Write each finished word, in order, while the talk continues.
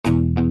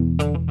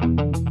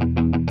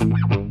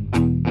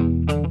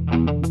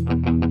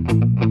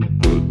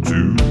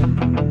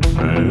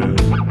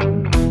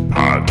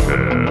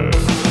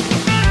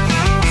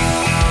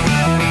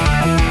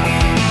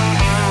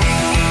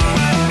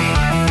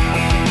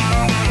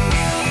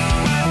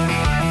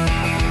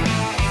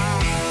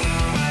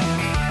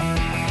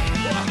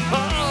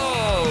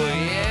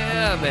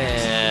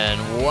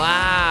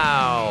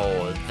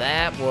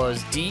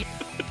deep,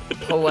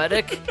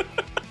 poetic.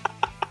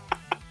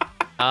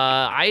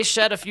 I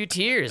shed a few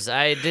tears.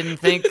 I didn't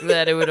think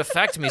that it would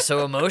affect me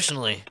so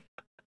emotionally.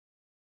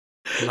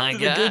 My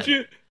God. Did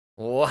you?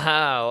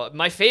 Wow.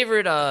 My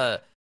favorite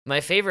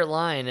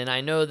line, and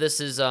I know this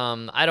is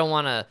I don't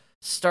want to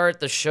start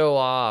the show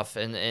off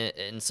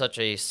in such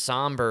a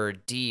somber,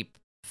 deep,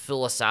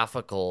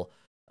 philosophical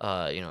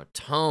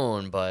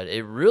tone, but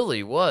it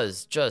really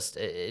was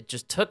it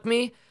just took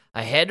me.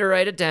 I had to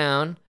write it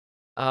down.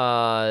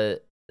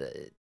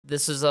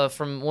 This is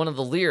from one of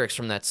the lyrics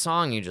from that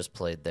song you just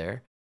played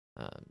there.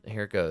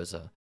 Here it goes.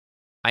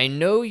 I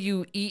know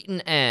you eat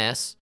an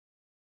ass.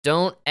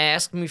 Don't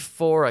ask me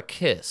for a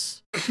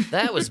kiss.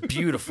 That was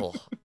beautiful.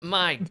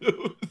 My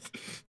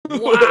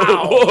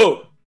wow.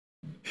 Whoa.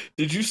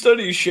 Did you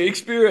study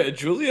Shakespeare at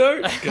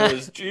Juilliard?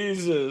 Because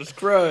Jesus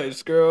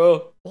Christ,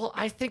 girl. Well,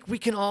 I think we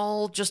can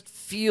all just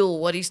feel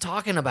what he's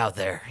talking about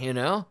there, you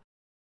know?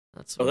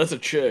 That's a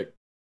chick.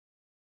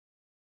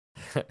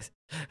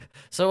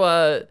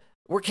 So,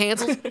 we're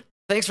canceled.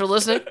 Thanks for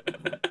listening.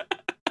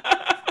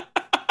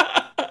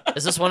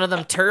 Is this one of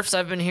them TERFs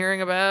I've been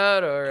hearing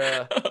about, or?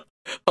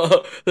 Yeah,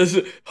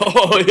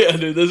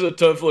 dude, this is a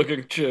tough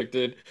looking chick,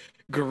 dude.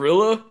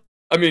 Glorilla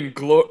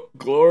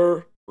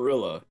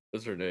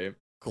is her name.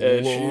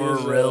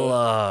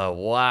 Glorilla,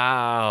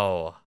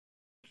 wow.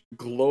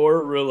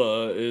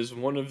 Glorilla is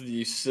one of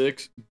the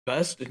 6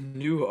 best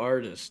new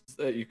artists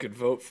that you could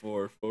vote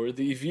for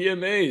the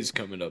VMAs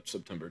coming up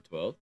September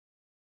 12th.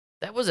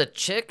 That was a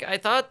chick? I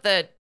thought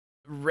that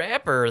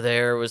rapper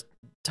there was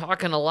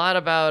talking a lot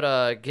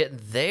about getting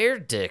their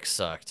dick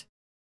sucked.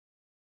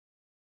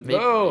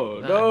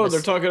 No,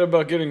 they're talking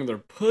about getting their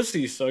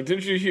pussy sucked.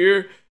 Didn't you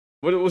hear?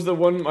 What was the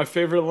one? My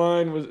favorite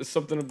line was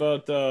something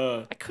about.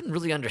 I couldn't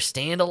really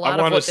understand a lot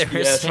of what they were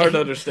saying. Yeah, it's hard to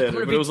understand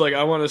it, but it was like,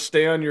 I want to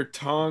stay on your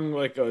tongue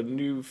like a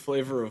new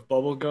flavor of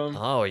bubblegum.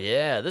 Oh,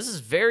 yeah. This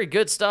is very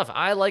good stuff.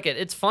 I like it.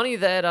 It's funny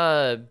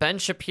that Ben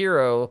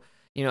Shapiro,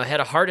 had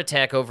a heart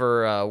attack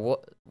over,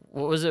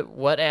 what was it?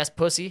 What ass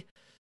pussy?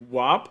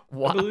 WAP,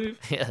 I believe.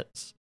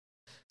 Yes.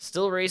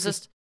 Still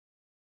racist.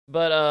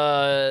 But,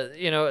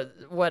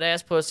 Wet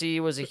Ass Pussy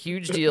was a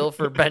huge deal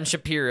for Ben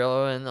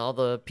Shapiro and all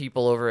the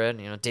people over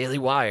at, Daily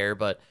Wire.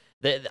 But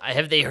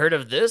have they heard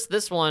of this?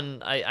 This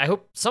one, I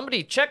hope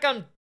somebody check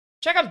on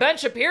Ben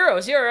Shapiro.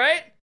 Is he all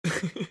right?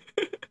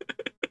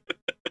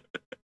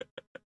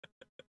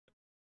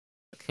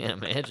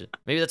 Can't imagine.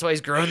 Maybe that's why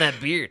he's growing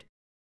that beard.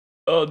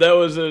 Oh,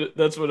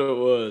 that's what it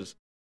was.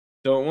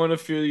 Don't want to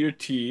feel your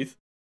teeth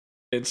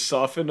and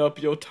soften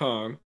up your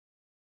tongue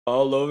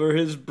all over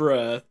his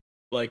breath.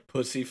 Like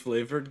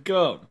pussy-flavored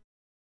gum.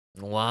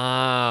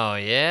 Wow,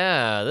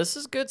 yeah. This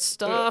is good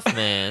stuff,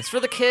 man. It's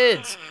for the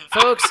kids.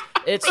 Folks,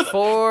 it's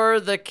for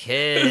the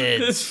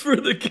kids. It's for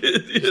the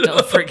kids.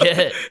 Don't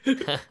forget.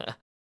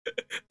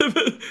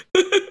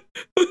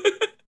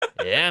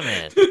 Yeah,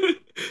 man.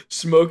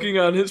 Smoking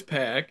on his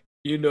pack,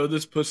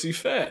 this pussy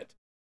fat.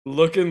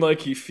 Looking like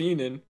he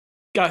fiending.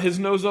 Got his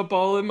nose up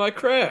all in my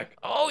crack.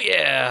 Oh,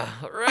 yeah.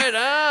 Right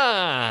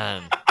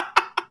on.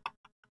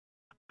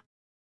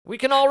 We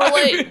can all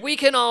relate. We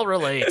can all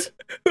relate.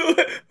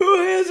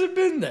 Who hasn't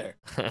been there?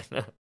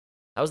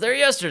 I was there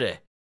yesterday.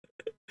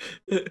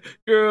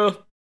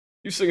 Girl,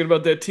 you singing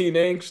about that teen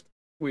angst?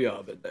 We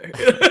all been there.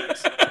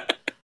 This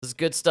is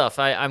good stuff.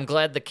 I'm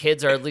glad the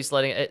kids are at least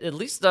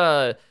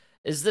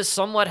is this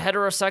somewhat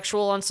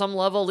heterosexual on some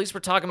level? At least we're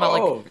talking about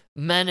like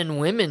men and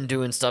women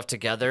doing stuff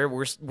together.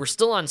 We're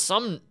still on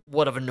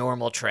somewhat of a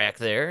normal track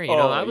there.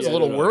 I was a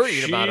little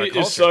worried about our culture. She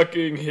is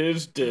sucking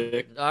his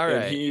dick. All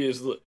right. And he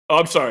is...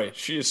 I'm sorry.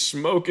 She is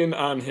smoking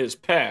on his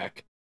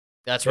pack.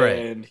 That's right.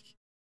 And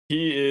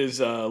he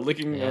is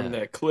licking on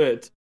that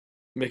clit,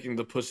 making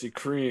the pussy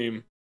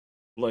cream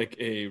like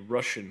a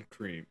Russian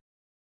cream.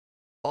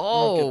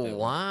 Oh,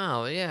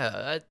 wow.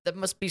 Yeah. That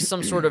must be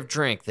some sort of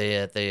drink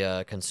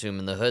they consume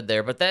in the hood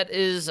there. But that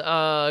is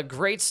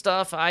great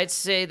stuff. I'd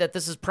say that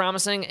this is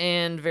promising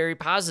and very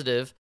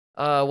positive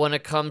when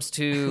it comes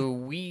to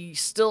we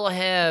still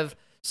have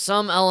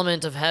some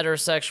element of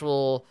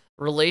heterosexual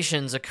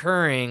relations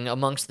occurring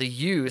amongst the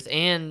youth,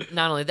 and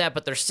not only that,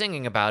 but they're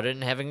singing about it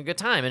and having a good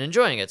time and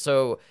enjoying it.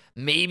 So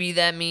maybe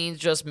that means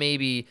just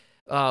maybe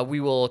we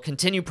will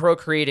continue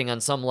procreating on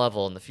some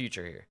level in the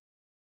future here.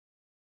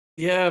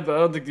 Yeah, but I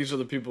don't think these are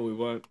the people we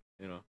want.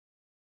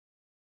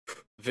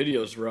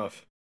 Video's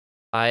rough.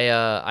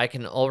 I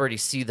can already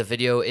see the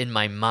video in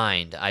my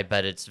mind. I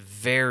bet it's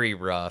very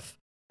rough.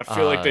 I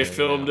feel like they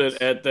filmed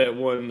it at that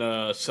one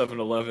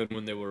 7-Eleven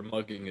when they were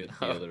mugging it.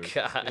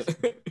 God.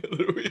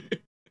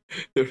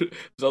 There's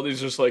all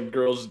these just like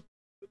girls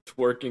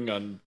twerking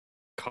on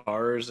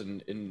cars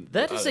and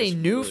that is a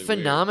new really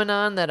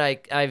phenomenon weird.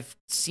 That I've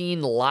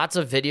seen lots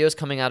of videos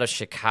coming out of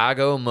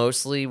Chicago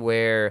mostly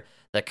where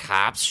the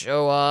cops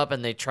show up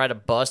and they try to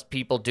bust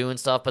people doing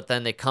stuff, but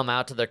then they come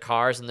out to their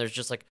cars and there's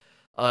just like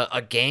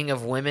a gang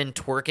of women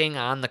twerking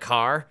on the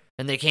car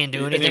and they can't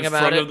do anything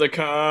about it. In front of the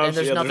cops. And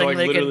there's nothing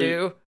they can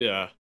do.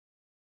 Yeah.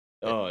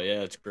 Oh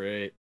yeah, it's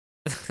great.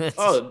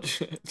 Oh,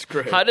 it's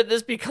great. How did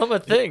this become a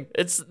thing?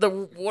 It's the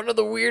one of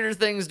the weirder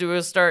things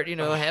to start,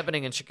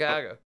 happening in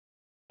Chicago.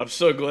 I'm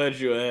so glad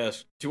you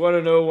asked. Do you want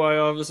to know why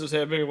all this is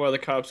happening? Why the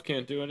cops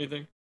can't do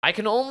anything? I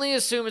can only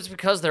assume it's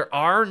because there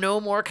are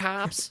no more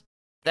cops.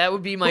 That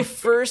would be my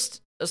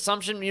first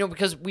assumption,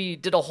 because we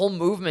did a whole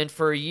movement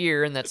for a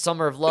year in that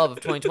summer of love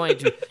of 2020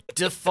 to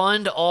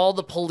defund all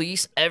the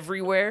police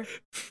everywhere.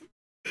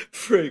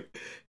 Frank,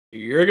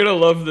 you're gonna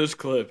love this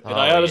clip. And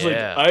I honestly,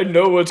 I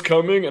know what's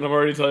coming, and I'm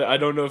already telling you, I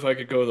don't know if I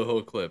could go the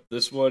whole clip.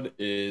 This one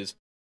is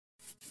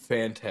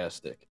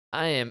fantastic.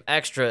 I am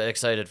extra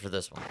excited for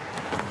this one.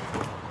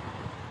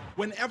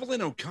 When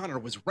Evelyn O'Connor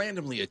was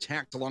randomly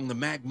attacked along the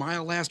Mag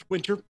Mile last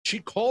winter, she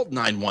called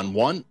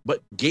 911,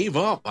 but gave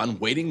up on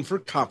waiting for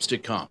cops to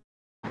come.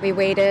 We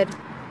waited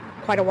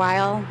quite a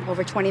while,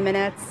 over 20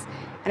 minutes,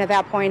 and at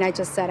that point I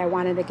just said I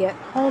wanted to get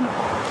home.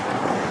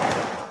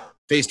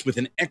 Faced with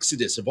an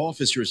exodus of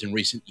officers in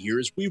recent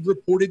years, we've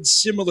reported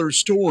similar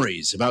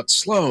stories about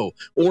slow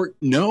or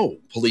no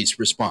police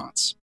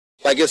response.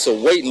 Like it's a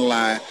waiting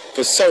line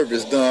for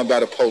service done by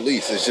the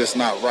police. It's just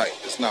not right.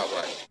 It's not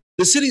right.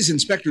 The city's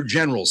inspector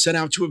general set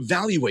out to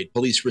evaluate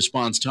police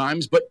response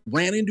times, but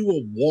ran into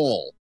a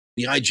wall.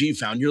 The IG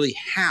found nearly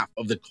half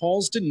of the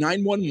calls to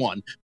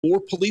 911 for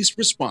police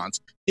response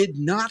did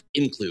not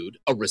include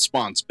a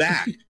response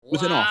back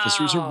with an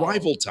officer's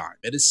arrival time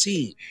at a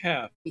scene.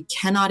 We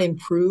cannot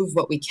improve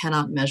what we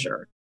cannot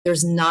measure.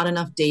 There's not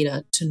enough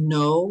data to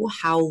know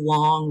how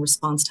long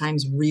response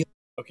times really.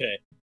 Okay,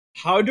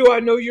 how do I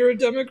know you're a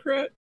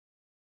Democrat?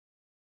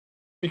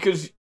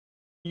 Because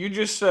you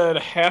just said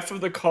half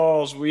of the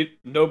calls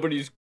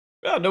nobody's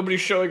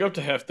showing up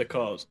to half the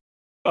calls.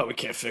 Oh, we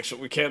can't fix it.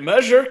 We can't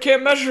measure.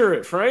 Can't measure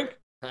it, Frank.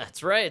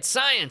 That's right. It's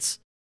science.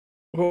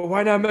 Well,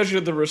 why not measure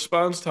the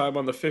response time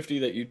on the 50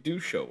 that you do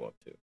show up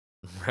to?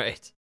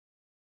 Right.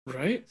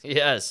 Right?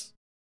 Yes.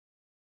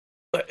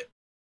 I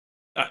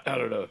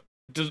don't know.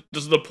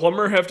 Does the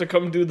plumber have to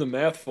come do the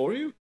math for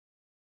you?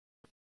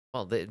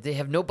 Well, they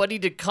have nobody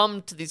to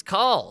come to these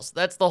calls.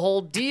 That's the whole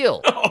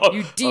deal.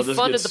 You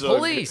defunded the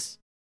police.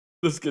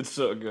 This gets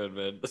so good,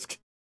 man.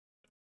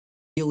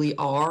 Really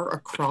are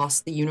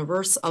across the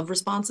universe of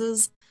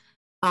responses.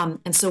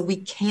 And so we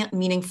can't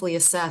meaningfully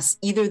assess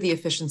either the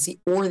efficiency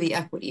or the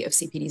equity of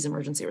CPD's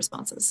emergency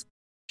responses.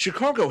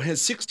 Chicago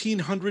has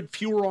 1,600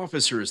 fewer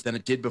officers than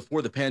it did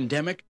before the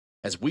pandemic,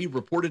 as we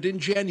reported in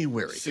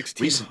January.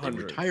 Recently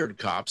retired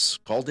cops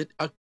called it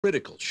a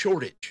critical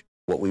shortage.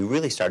 What we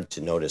really started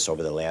to notice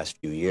over the last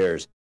few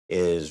years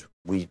is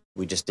we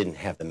just didn't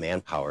have the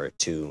manpower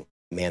to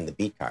man the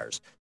beat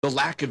cars. The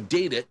lack of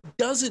data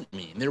doesn't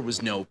mean there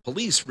was no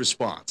police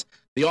response.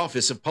 The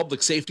Office of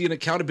Public Safety and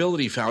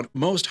Accountability found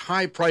most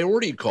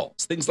high-priority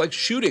calls, things like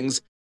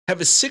shootings,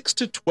 have a 6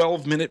 to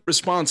 12-minute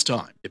response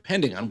time,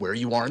 depending on where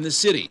you are in the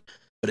city.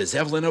 But as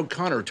Evelyn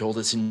O'Connor told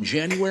us in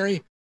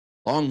January,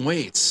 long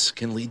waits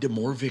can lead to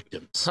more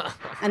victims.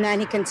 And then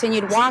he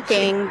continued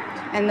walking,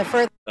 and the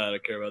further... I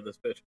don't care about this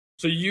bitch.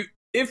 So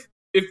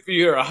if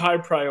you're a high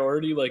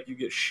priority, like you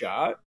get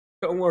shot,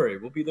 don't worry,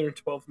 we'll be there in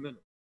 12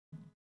 minutes.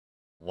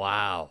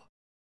 Wow.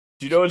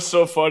 Do you know what's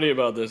so funny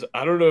about this?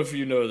 I don't know if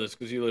you know this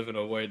because you live in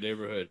a white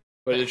neighborhood,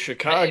 but in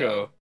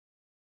Chicago,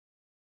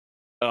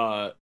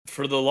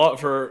 for the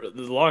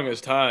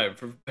longest time,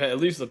 for at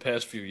least the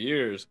past few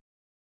years,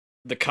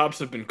 the cops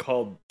have been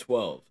called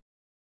 12.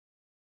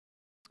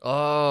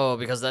 Oh,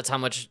 because that's how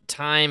much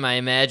time I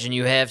imagine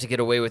you have to get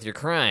away with your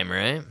crime,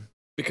 right?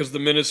 Because the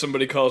minute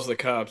somebody calls the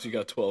cops, you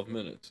got 12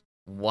 minutes.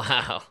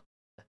 Wow.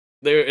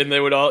 They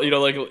would all,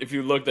 like if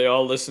you look, they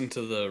all listen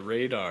to the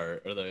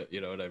radar or the,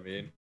 you know what I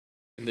mean?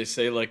 And they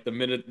say like the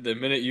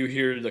minute you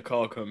hear the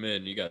call come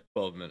in, you got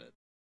 12 minutes.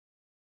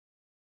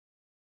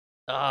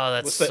 Oh,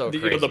 that's so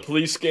crazy. The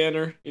police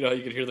scanner, you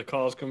could hear the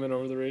calls come in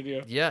over the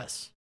radio.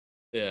 Yes.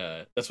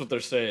 Yeah, that's what they're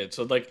saying.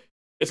 So like,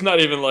 it's not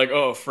even like,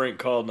 oh, Frank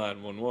called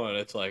 911.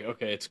 It's like,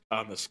 okay, it's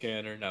on the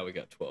scanner. Now we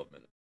got 12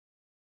 minutes.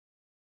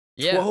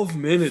 Yeah. 12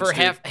 minutes for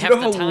half the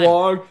time.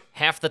 Long?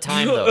 Half the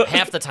time though.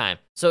 Half the time.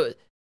 So,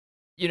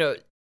 you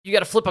got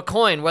to flip a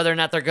coin whether or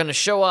not they're going to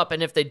show up,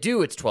 and if they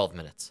do, it's 12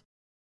 minutes.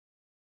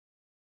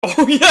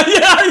 Oh yeah.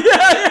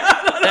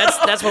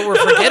 That's what we're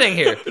forgetting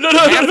here. Half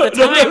the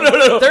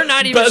time, they're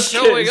not even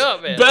showing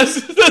up, man.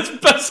 That's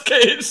best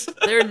case.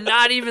 They're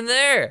not even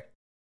there.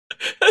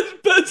 That's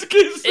best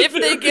case. If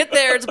they get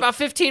there, it's about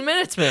 15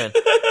 minutes, man.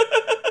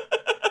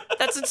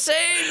 That's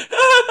insane.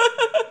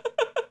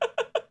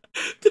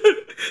 Dude,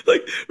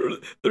 like,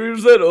 there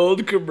was that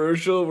old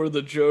commercial where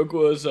the joke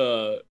was,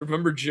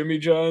 remember Jimmy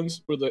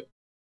John's, where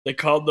they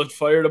called the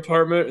fire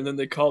department and then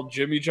they called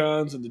Jimmy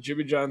John's, and the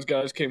Jimmy John's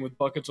guys came with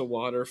buckets of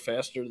water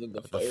faster than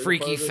the fire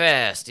freaky department.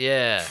 Fast,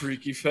 yeah.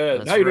 Freaky fast.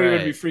 That's now you don't right.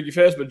 even be freaky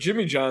fast, but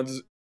Jimmy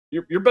John's,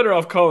 you're better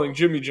off calling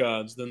Jimmy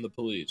John's than the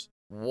police.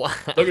 Wow.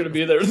 They're gonna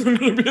be there. They're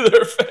gonna be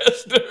there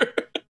faster.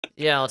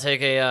 Yeah, I'll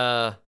take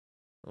a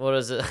what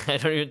is it? I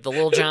don't even. The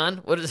Lil Jon.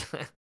 What is?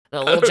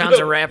 No, Lil Jon's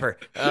a rapper.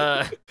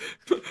 But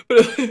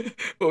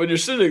when you're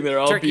sitting there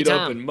all Turkey beat Tom.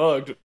 up and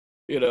mugged,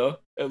 You know,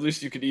 at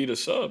least you could eat a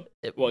sub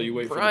while you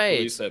wait for the Right.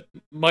 police that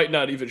might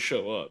not even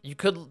show up. You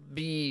could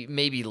be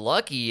maybe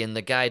lucky, and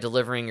the guy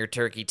delivering your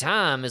turkey,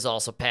 Tom, is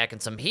also packing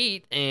some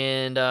heat,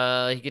 and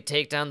he could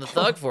take down the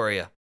thug for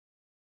you.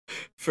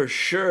 For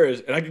sure.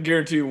 And I can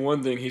guarantee you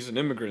one thing, he's an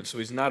immigrant, so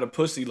he's not a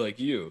pussy like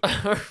you.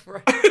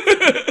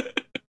 Right.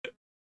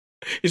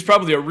 He's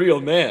probably a real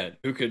man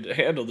who could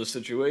handle the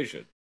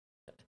situation.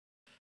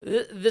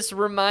 This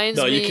reminds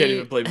No, me. you can't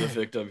even blame the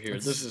victim here.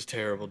 This is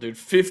terrible, dude.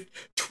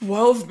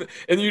 12,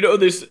 and you know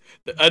this.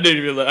 I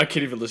can't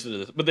even listen to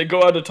this. But they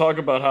go on to talk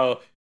about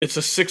how it's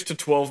a 6 to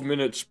 12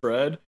 minute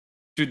spread.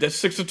 Dude, that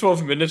 6 to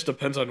 12 minutes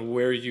depends on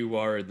where you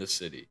are in the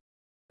city.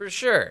 For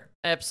sure.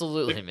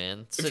 Absolutely,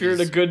 man. If you're in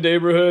a good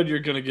neighborhood, you're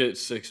gonna get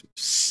 6.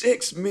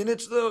 6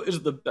 minutes though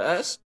is the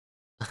best.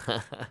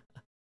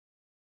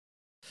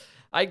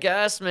 I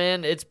guess,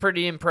 man, it's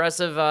pretty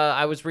impressive.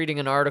 I was reading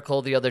an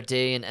article the other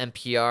day in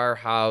NPR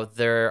how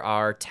there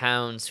are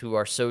towns who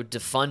are so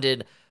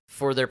defunded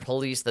for their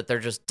police that they're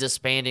just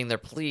disbanding their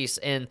police.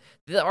 And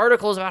the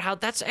article is about how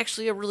that's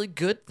actually a really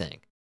good thing.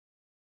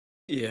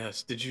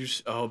 Yes. Did you?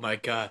 Oh my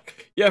God.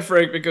 Yeah,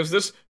 Frank. Because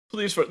this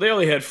police force, they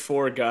only had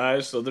 4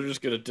 guys, so they're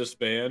just gonna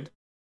disband,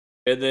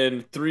 and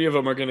then 3 of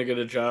them are gonna get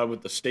a job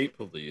with the state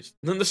police.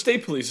 And then the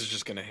state police is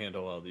just gonna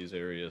handle all these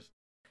areas.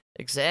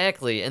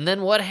 Exactly. And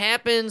then what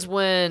happens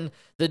when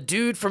the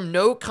dude from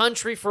No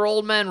Country for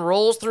Old Men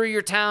rolls through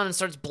your town and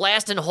starts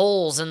blasting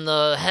holes in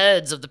the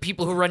heads of the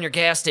people who run your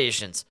gas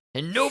stations,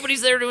 and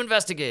nobody's there to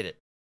investigate it?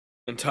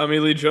 And Tommy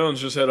Lee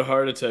Jones just had a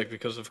heart attack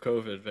because of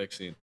COVID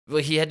vaccine.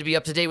 Well, he had to be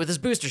up to date with his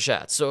booster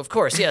shots. So, of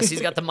course, yes,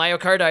 he's got the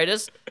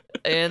myocarditis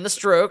and the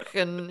stroke,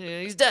 and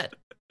he's dead.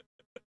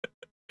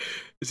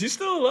 Is he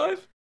still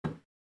alive?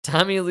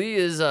 Tommy Lee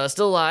is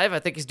still alive. I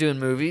think he's doing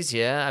movies.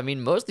 Yeah, I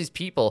mean, most of these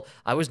people.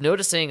 I was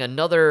noticing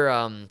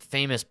another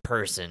famous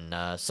person,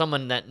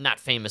 someone that not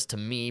famous to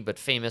me, but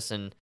famous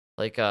in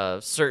like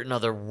certain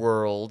other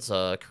worlds,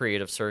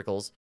 creative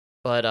circles.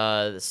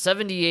 But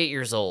 78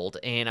 years old,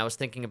 and I was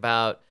thinking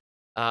about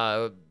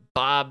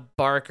Bob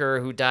Barker,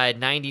 who died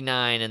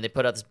 99, and they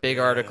put out this big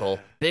article,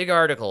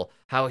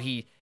 how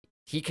he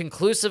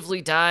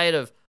conclusively died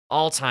of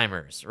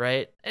Alzheimer's,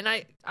 right? And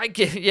I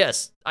give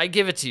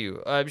it to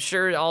you. I'm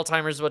sure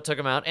Alzheimer's is what took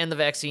him out, and the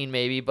vaccine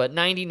maybe, but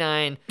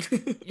 99,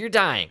 you're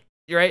dying,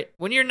 right?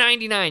 When you're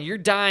 99, you're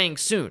dying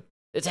soon.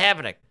 It's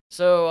happening.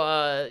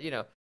 So,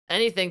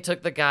 anything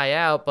took the guy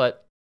out,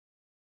 but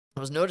I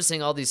was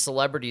noticing all these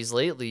celebrities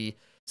lately,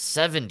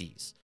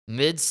 70s,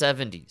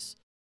 mid-70s.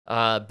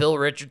 Bill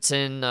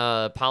Richardson,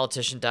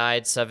 politician,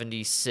 died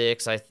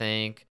 76, I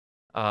think.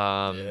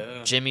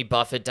 Jimmy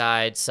Buffett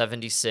died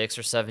 76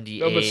 or 78.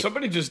 No, but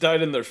somebody just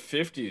died in their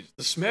 50s.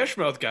 The Smash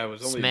Mouth guy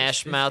was only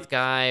Smash Mouth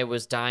guy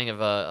was dying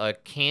of a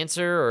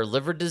cancer or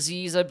liver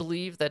disease, I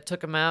believe, that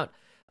took him out.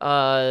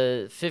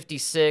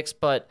 56.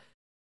 But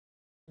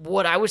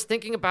what I was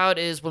thinking about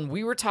is when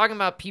we were talking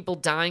about people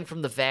dying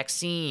from the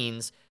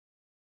vaccines,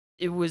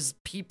 it was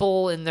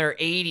people in their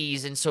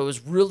 80s, and so it was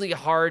really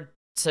hard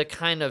to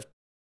kind of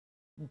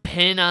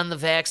pin on the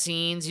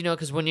vaccines,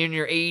 because when you're in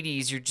your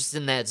 80s, you're just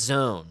in that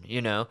zone,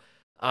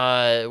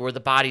 where the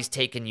body's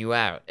taking you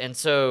out. And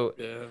so,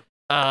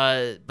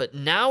 but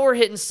now we're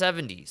hitting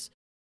 70s.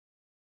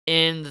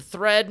 And the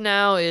thread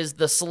now is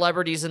the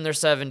celebrities in their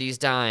 70s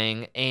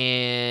dying.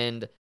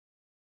 And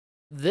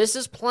this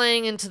is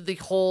playing into the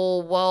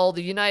whole, well,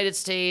 the United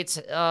States,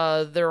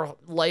 their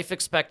life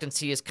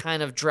expectancy has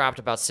kind of dropped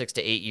about 6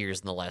 to 8 years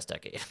in the last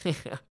decade.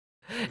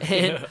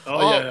 And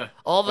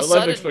all of a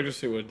sudden, life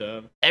expectancy went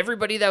down.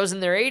 Everybody that was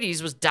in their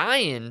 80s was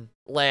dying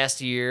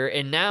last year,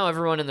 and now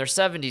everyone in their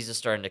 70s is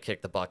starting to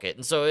kick the bucket.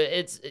 And so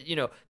it's,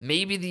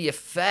 maybe the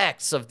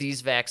effects of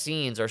these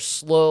vaccines are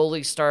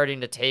slowly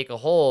starting to take a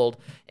hold,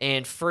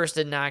 and first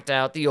it knocked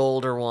out the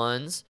older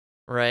ones,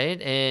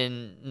 right?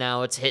 And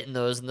now it's hitting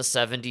those in the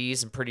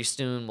 70s, and pretty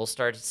soon we'll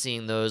start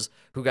seeing those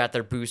who got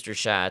their booster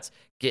shots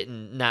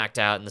getting knocked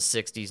out in the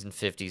 60s and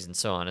 50s and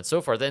so on and so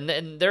forth.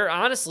 And they're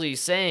honestly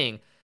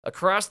saying,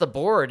 across the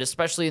board,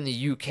 especially in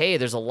the UK,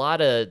 there's a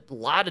lot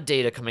of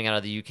data coming out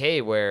of the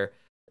UK where,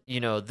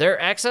 their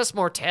excess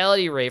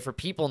mortality rate for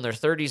people in their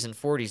 30s and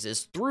 40s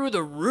is through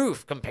the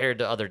roof compared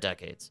to other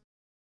decades.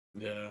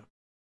 Yeah.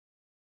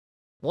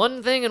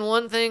 One thing and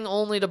one thing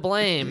only to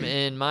blame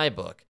in my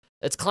book.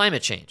 It's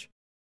climate change.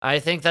 I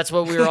think that's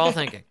what we were all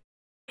thinking.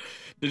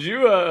 Did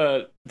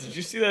you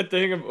see that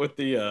thing with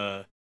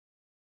the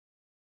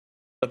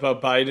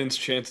about Biden's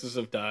chances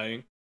of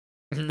dying?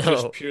 No.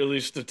 Just purely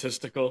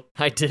statistical.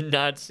 I did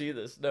not see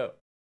this, no.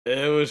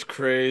 It was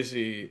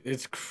crazy.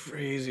 It's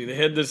crazy. They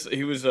had this,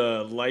 he was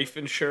a life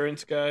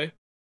insurance guy.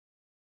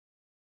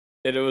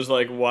 And it was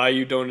like why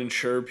you don't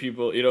insure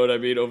people, you know what I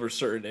mean, over a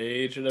certain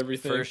age and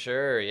everything. For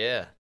sure,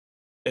 yeah.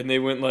 And they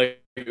went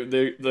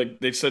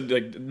they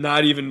said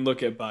not even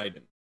look at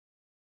Biden.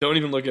 Don't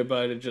even look at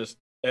Biden, just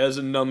as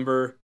a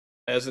number,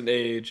 as an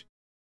age,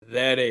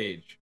 that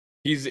age.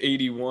 He's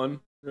 81,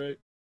 right?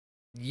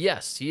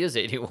 Yes, he is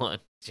 81.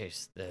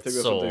 Jeez,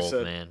 that's so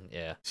old, man.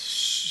 Yeah.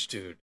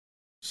 Dude.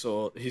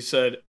 So he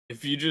said,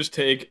 if you just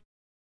take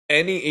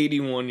any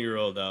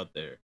 81-year-old out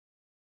there,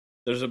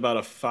 there's about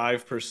a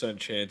 5%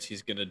 chance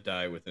he's gonna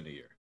die within a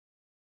year.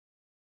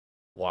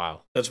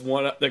 Wow.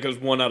 That goes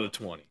 1 out of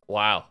 20.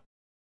 Wow.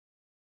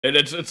 And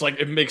it's like,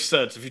 it makes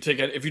sense. If you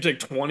take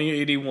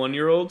 20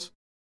 81-year-olds,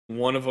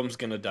 one of them's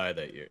gonna die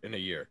that year, in a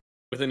year.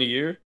 Within a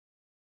year.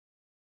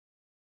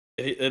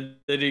 And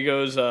then he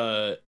goes,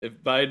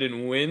 if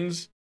Biden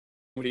wins,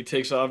 when he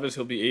takes office,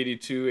 he'll be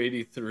 82,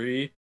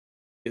 83.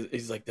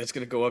 He's like, that's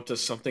gonna go up to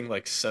something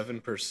like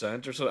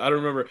 7% or so. I don't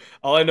remember.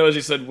 All I know is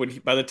he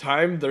said by the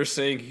time they're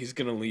saying he's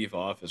gonna leave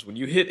office, when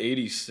you hit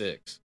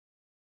 86,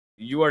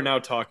 you are now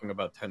talking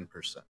about 10%.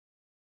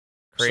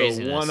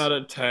 Craziness. So 1 out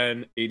of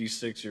 10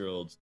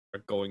 86-year-olds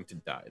are going to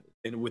die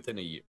within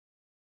a year.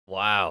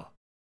 Wow.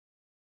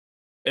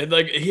 And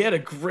like, he had a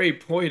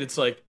great point. It's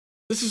like,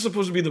 this is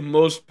supposed to be the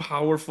most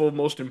powerful,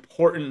 most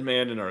important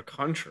man in our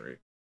country.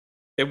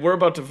 And we're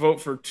about to vote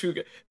for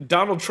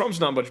Donald Trump's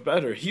not much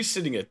better. He's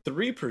sitting at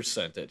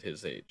 3% at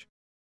his age.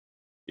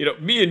 You know,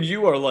 me and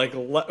you are like,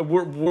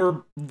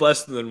 we're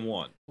less than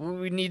 1.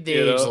 We need the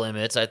age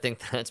limits. I think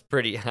that's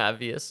pretty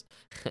obvious.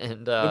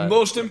 And the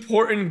most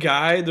important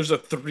guy, there's a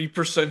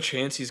 3%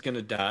 chance he's going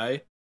to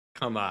die.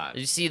 Come on.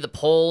 You see the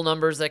poll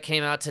numbers that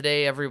came out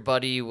today?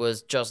 Everybody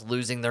was just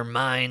losing their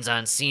minds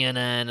on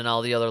CNN and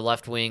all the other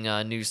left-wing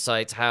news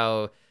sites,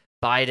 how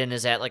Biden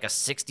is at like a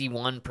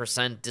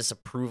 61%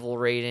 disapproval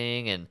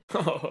rating, and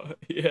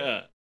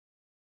yeah,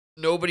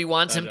 nobody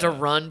wants him to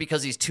run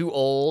because he's too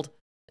old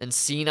and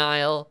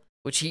senile,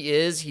 which he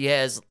is. He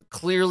has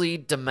clearly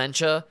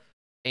dementia,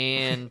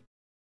 and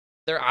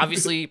they're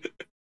obviously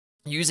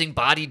using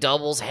body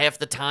doubles half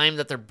the time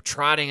that they're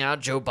trotting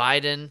out Joe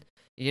Biden.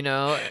 You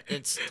know,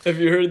 it's. Have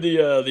you heard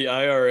the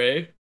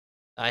IRA?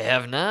 I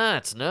have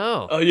not.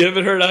 No. Oh, you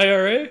haven't heard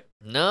IRA?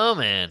 No,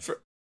 man.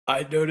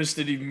 I noticed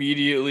it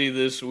immediately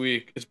this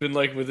week. It's been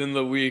like within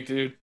the week,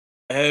 dude.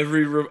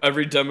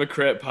 Every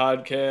Democrat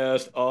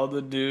podcast, all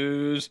the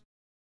news,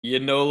 you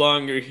no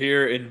longer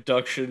hear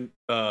Inflation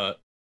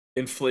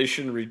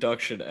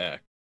Reduction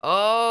Act.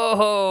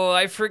 Oh,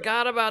 I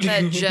forgot about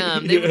that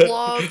gem. They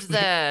loved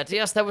that.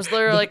 Yes, that was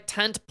their like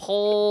tent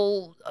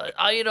pole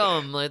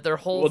item, like their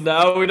whole. Well,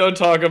 now we don't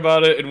talk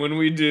about it, and when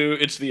we do,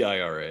 it's the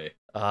IRA.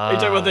 Are you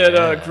talking about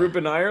that group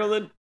in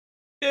Ireland?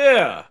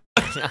 Yeah.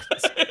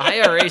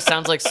 IRA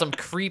sounds like some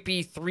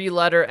creepy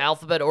 3-letter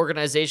alphabet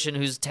organization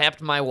who's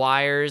tapped my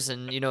wires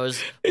and, you know,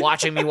 is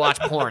watching me watch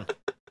porn.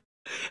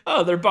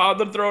 Oh, they're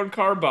throwing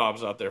car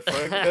bombs out there,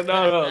 Frank.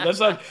 No, that's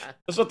not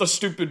the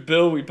stupid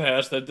bill we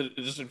passed that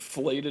just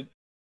inflated.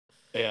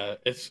 Yeah,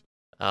 it's.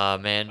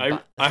 Man,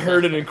 I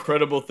heard an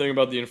incredible thing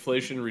about the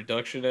Inflation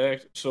Reduction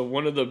Act. So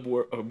one of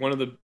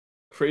the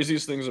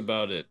craziest things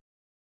about it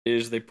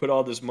is they put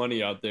all this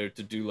money out there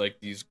to do like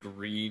these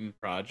green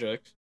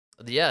projects.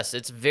 Yes,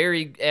 it's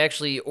very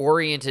actually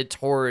oriented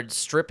towards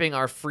stripping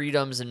our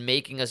freedoms and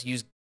making us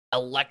use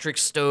electric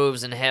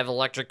stoves and have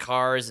electric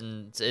cars,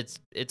 and it's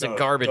a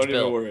garbage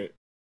bill.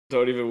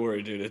 Don't even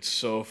worry, dude. It's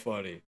so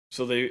funny.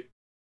 So these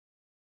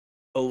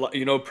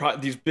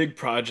big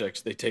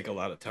projects, they take a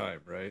lot of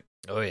time, right?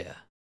 Oh yeah.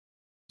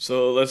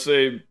 So let's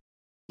say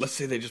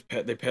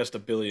they passed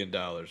 $1 billion,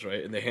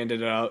 right? And they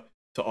handed it out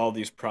to all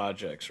these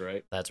projects,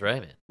 right? That's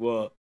right, man.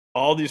 Well,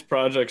 all these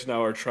projects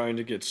now are trying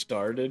to get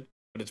started,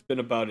 but it's been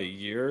about a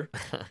year,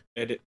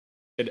 and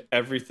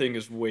everything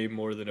is way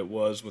more than it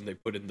was when they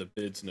put in the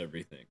bids and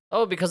everything.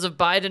 Oh, because of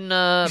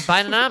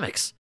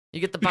Bidenomics. You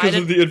get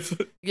you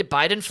get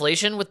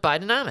Bidenflation with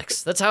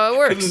Bidenomics. That's how it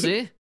works.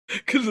 See?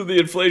 Because of the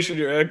inflation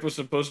your act was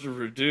supposed to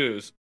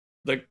reduce.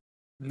 Like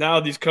now,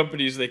 these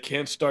companies, they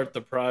can't start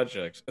the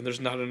projects, and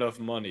there's not enough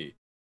money.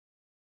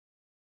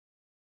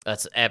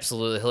 That's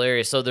absolutely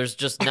hilarious. So there's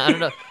just not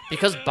enough,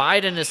 because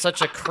Biden is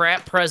such a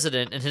crap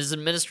president and his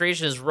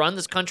administration has run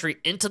this country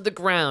into the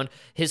ground.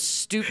 His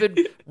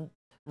stupid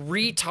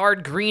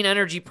retard green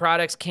energy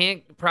projects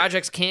can't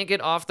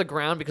get off the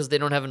ground because they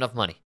don't have enough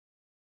money.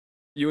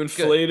 You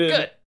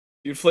inflated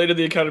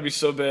the economy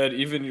so bad,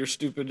 even your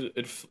stupid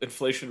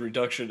Inflation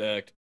Reduction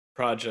Act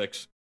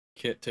projects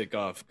can't take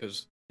off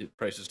because the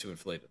price is too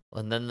inflated.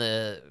 And then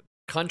the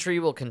country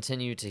will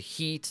continue to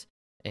heat,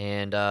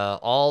 and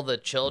all the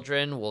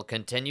children will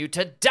continue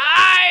to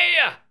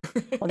die!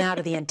 Well, now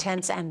to the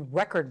intense and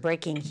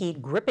record-breaking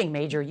heat gripping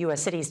major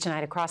U.S. cities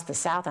tonight across the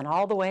South and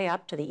all the way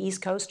up to the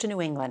East Coast to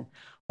New England.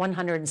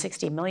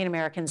 160 million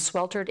Americans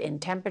sweltered in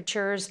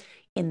temperatures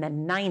in the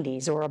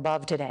 90s or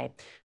above today.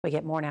 We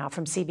get more now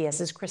from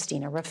CBS's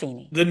Christina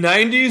Ruffini. The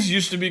 90s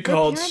used to be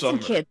called summer.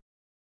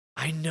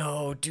 I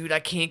know, dude. I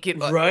can't get...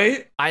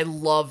 Right? I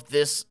love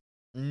this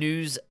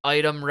news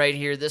item right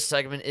here. This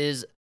segment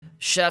is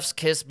Chef's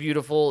Kiss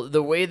beautiful.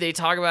 The way they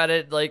talk about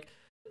it, like...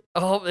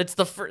 Oh, it's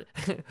the first...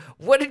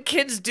 What did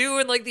kids do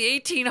in, like, the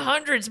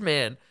 1800s,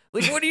 man?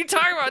 Like, what are you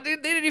talking about,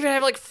 dude? They didn't even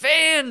have, like,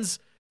 fans.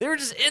 They were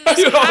just in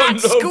this hot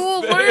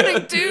school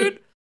learning, dude.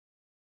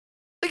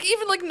 Like,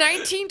 even, like,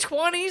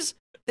 1920s,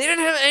 they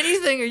didn't have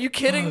anything. Are you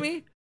kidding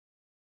me?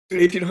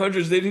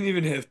 1800s, they didn't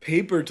even have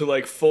paper to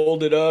like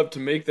fold it up to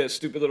make that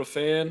stupid little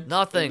fan.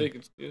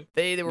 Nothing.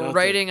 They were Nothing.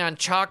 writing on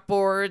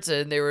chalkboards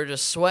and they were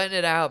just sweating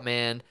it out,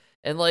 man.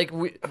 And like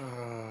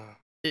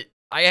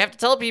I have to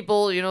tell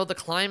people, the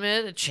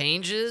climate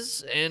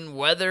changes and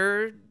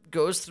weather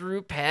goes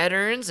through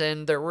patterns,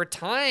 and there were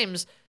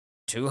times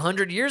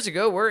 200 years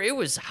ago where it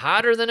was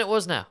hotter than it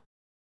was now.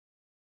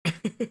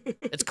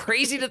 It's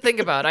crazy to think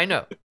about, I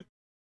know.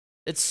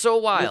 It's so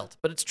wild,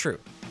 but it's true.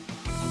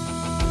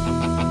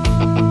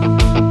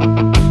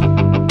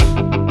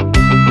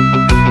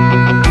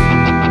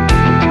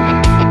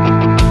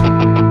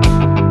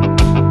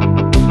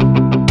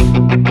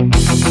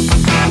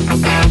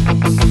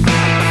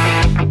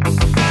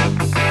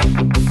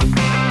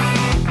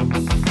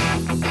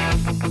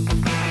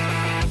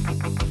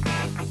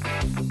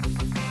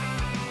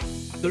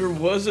 There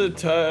was a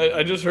time,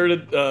 I just heard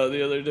it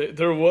the other day,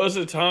 there was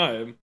a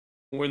time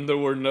when there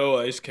were no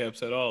ice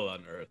caps at all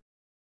on Earth.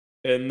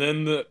 And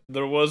then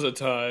there was a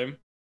time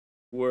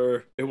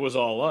where it was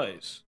all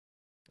ice.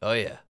 Oh,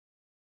 yeah.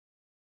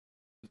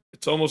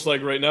 It's almost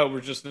like right now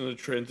we're just in a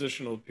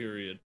transitional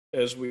period,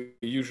 as we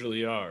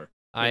usually are.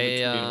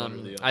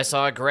 I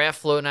saw a graph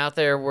floating out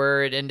there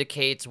where it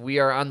indicates we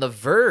are on the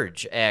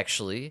verge,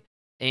 actually,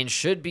 and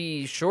should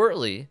be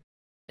shortly,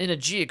 in a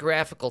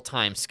geographical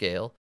time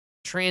scale,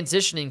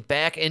 transitioning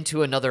back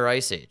into another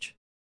ice age.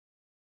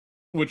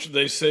 Which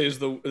they say is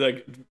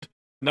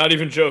not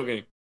even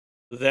joking,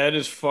 that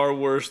is far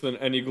worse than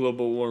any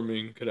global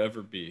warming could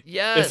ever be.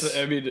 Yes.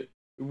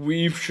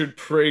 We should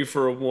pray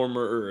for a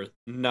warmer Earth,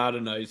 not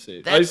an ice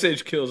age. Ice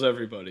age kills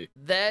everybody.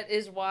 That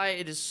is why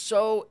it is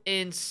so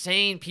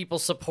insane people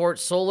support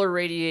solar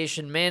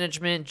radiation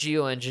management,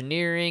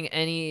 geoengineering,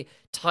 any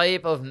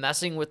type of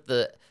messing with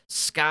the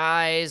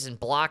skies and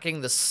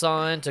blocking the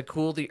sun to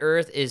cool the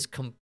Earth is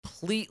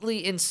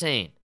completely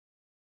insane.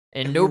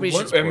 And nobody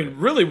should support it.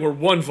 Really, we're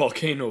one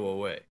volcano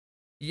away.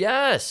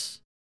 Yes.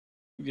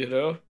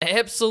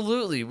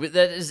 Absolutely.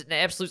 That is an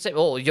absolute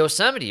statement. Well,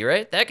 Yosemite,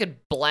 right? That could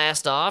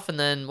blast off, and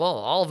then,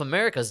 all of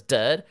America's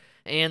dead,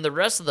 and the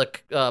rest of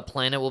the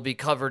planet will be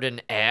covered in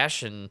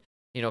ash and,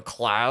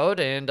 cloud,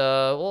 and,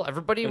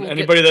 everybody will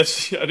anybody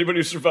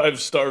who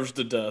survives starves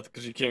to death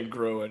because you can't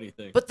grow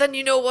anything. But then,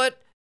 you know what?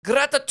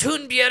 Greta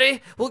Thunberg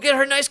will get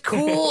her nice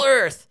cool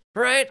Earth,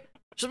 right?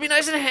 She'll be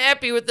nice and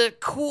happy with the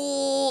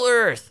cool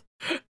Earth.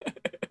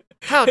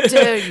 How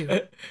dare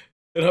you?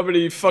 And how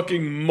many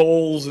fucking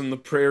moles in the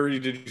prairie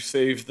did you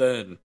save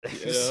then?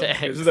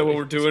 Exactly. Isn't that what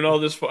we're doing all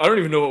this for? I don't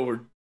even know what we're...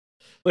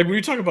 Like, when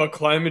you talk about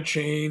climate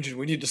change and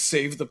we need to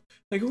save the...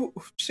 Like,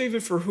 save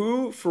it for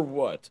who? For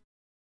what?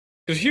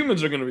 Because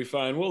humans are going to be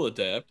fine. We'll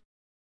adapt.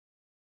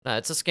 No,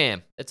 it's a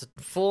scam. It's a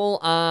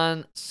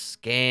full-on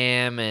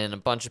scam, and a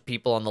bunch of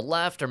people on the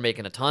left are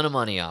making a ton of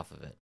money off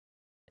of it.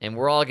 And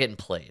we're all getting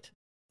played.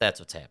 That's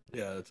what's happening.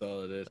 Yeah, that's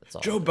all it is.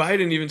 Joe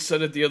Biden even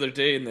said it the other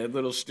day in that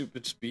little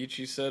stupid speech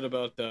he said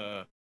about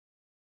I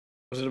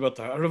don't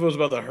know if it was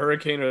about the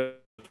hurricane or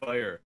the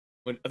fire.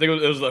 I think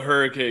it was the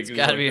hurricane. It's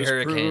got to be a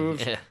hurricane.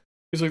 Yeah.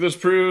 He's like, this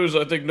proves,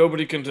 I think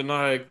nobody can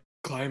deny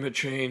climate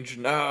change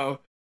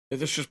now.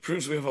 This just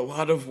proves we have a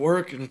lot of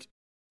work, and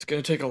it's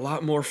going to take a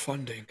lot more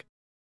funding.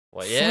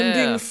 Well, yeah.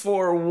 Funding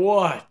for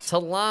what? To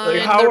line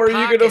how their are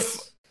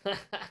pockets. you going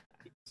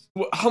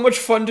to... How much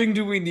funding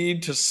do we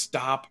need to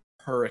stop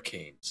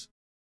hurricanes?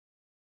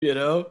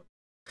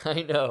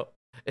 I know.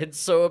 It's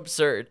so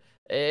absurd.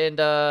 And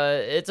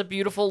it's a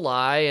beautiful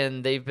lie,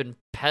 and they've been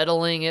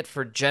peddling it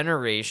for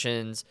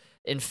generations.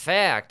 In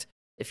fact,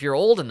 if you're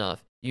old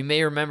enough, you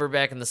may remember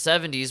back in the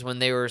 70s when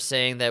they were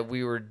saying that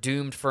we were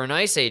doomed for an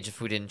ice age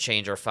if we didn't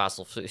change our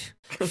fossil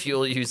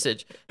fuel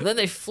usage. And then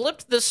they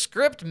flipped the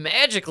script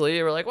magically.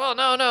 They were like, well,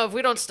 no, if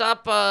we don't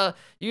stop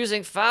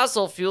using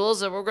fossil fuels,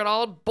 then we're going to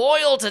all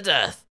boil to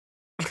death.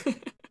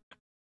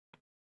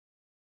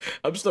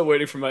 I'm still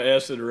waiting for my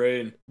acid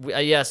rain.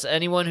 Yes,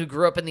 anyone who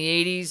grew up in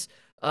the 80s,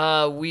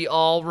 we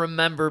all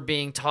remember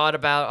being taught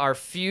about our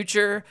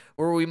future,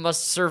 where we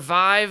must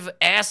survive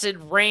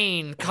acid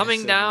rain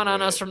coming down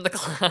on us from the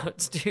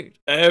clouds, dude.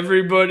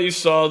 Everybody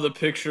saw the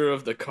picture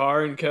of the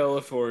car in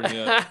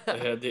California that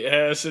had the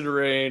acid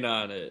rain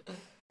on it.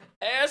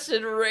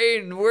 Acid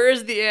rain.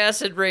 Where's the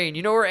acid rain?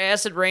 You know where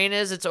acid rain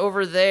is? It's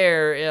over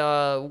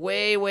there,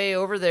 way, way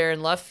over there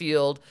in left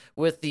field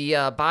with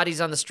the bodies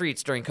on the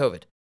streets during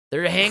COVID.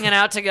 They're hanging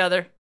out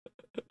together.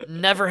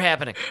 Never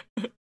happening.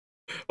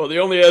 Well, the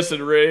only acid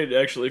rain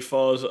actually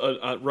falls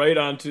right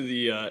onto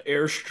the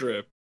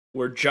airstrip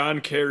where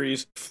John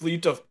Kerry's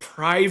fleet of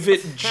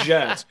private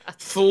jets,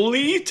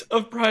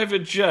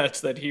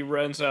 that he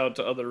rents out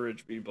to other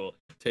rich people,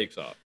 takes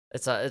off.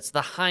 It's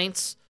the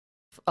Heinz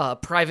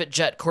Private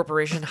Jet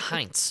Corporation,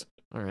 Heinz.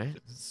 All right,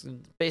 it's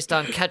based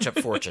on ketchup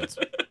fortunes.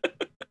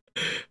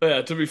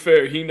 Yeah, to be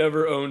fair, he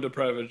never owned a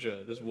private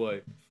jet. His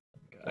wife.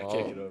 I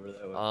can't get over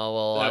that one. Oh,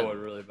 well, that one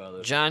really bothers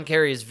me. John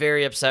Kerry is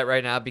very upset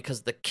right now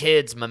because the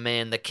kids, my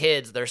man,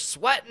 they're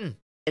sweating.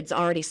 It's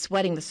already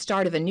sweating the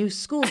start of a new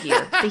school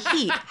year. The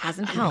heat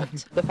hasn't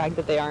helped. The fact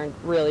that they aren't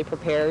really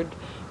prepared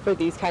for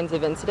these kinds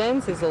of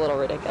incidents is a little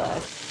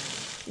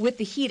ridiculous. with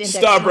the heat index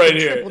Stop right topping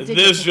here. triple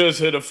digits. This just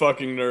hit a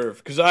fucking nerve.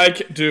 Because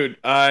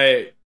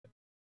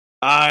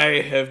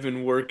I have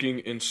been working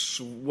in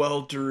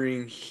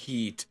sweltering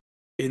heat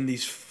in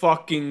these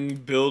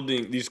fucking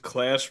these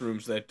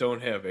classrooms that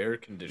don't have air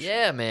conditioning.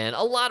 Yeah, man.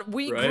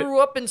 We Right? grew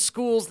up in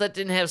schools that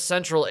didn't have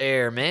central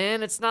air,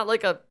 man. It's not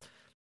like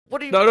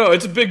No,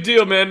 it's a big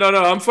deal, man. No,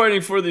 I'm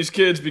fighting for these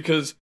kids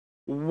because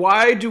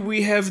why do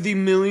we have the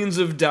millions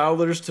of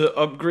dollars to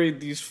upgrade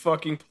these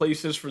fucking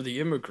places for the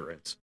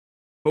immigrants?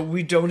 But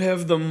we don't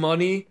have the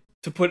money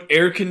to put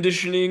air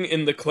conditioning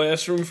in the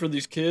classroom for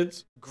these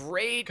kids?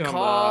 Great Come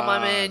call, my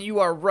on. man. You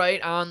are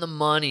right on the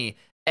money.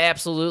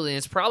 Absolutely. And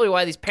it's probably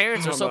why these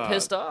parents are Come so on.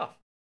 pissed off.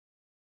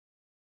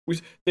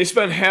 They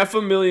spent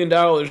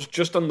 $500,000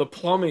 just on the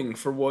plumbing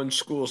for one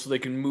school so they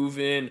can move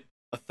in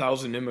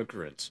 1,000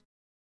 immigrants.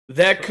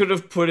 That could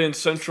have put in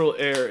central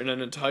air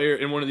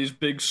in one of these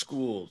big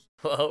schools.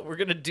 Well, we're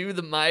going to do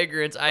the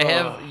migrants. I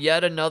have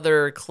yet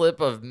another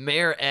clip of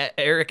Mayor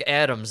Eric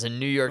Adams in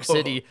New York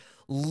City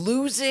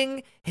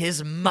losing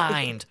his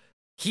mind.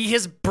 He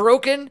has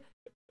broken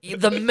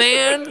the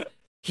man.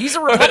 He's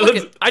a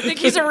Republican. I think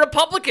he's a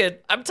Republican.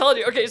 I'm telling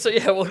you. Okay, so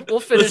yeah, we'll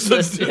finish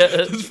this.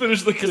 Let's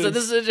finish the kids.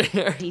 This is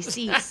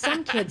DC,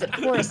 some kids at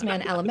Horace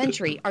Mann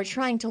Elementary are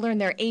trying to learn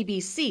their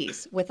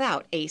ABCs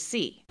without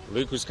AC.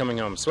 Luke was coming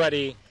home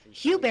sweaty.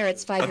 Hugh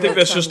Barrett's think 5-year-old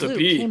that's son just a Luke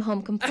pee. came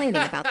home complaining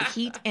about the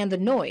heat and the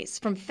noise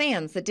from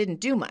fans that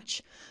didn't do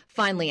much.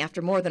 Finally,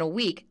 after more than a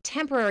week,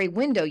 temporary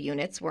window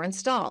units were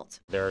installed.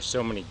 There are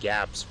so many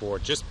gaps for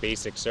just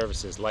basic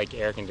services like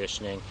air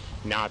conditioning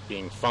not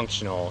being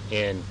functional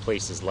in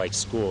places like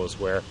schools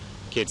where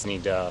kids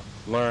need to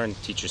learn,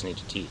 teachers need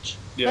to teach.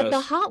 But the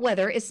hot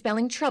weather is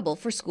spelling trouble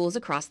for schools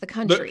across the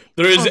country.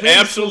 There is Already schools in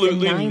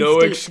absolutely 9 no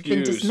states have been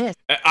excuse. dismissed.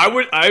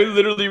 I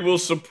literally will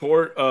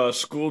support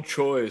school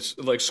choice,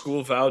 like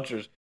school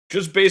vouchers,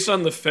 just based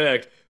on the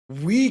fact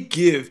we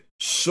give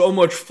so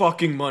much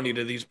fucking money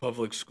to these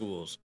public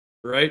schools,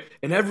 right?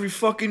 And every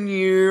fucking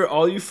year,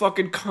 all you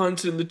fucking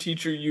cunts in the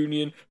teacher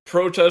union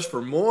protest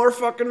for more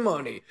fucking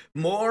money,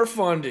 more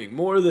funding,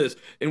 more of this,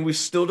 and we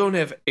still don't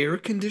have air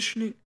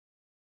conditioning?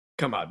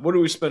 Come on, what are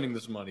we spending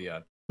this money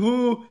on?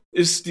 Who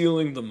is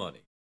stealing the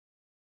money?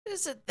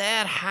 Is it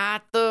that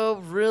hot though?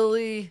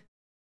 Really?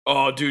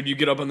 Oh, dude, you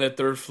get up on that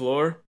 3rd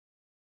floor?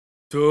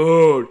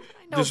 Dude,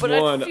 No, this but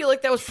one. I feel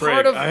like that was Frank,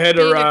 part of I had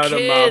to being a ride a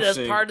kid. That's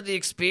mopsing. part of the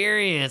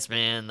experience,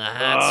 man. The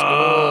hot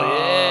school,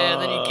 yeah.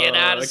 And then you get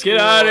out of school.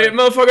 Get out of here,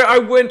 motherfucker. I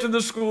went to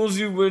the schools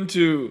you went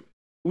to.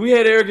 We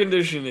had air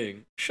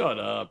conditioning. Shut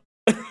up.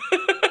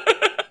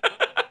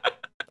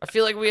 I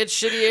feel like we had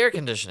shitty air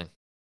conditioning.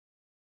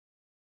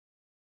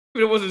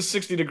 It wasn't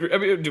 60 degrees. I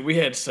mean, dude, we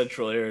had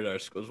central air in our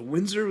schools.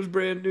 Windsor was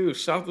brand new.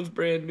 South was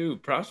brand new.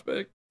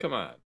 Prospect? Come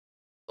on.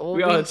 Well,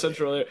 We all had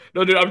central air.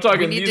 No, dude, I'm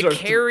talking. We need these to are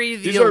carry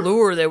these the are-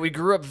 allure that we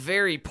grew up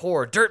very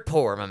poor, dirt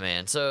poor, my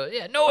man. So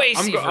yeah, no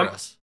AC for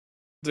us.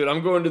 Dude,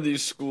 I'm going to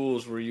these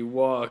schools where you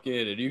walk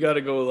in and you got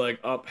to go like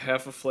up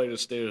half a flight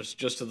of stairs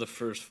just to the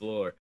 1st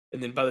floor,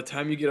 and then by the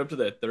time you get up to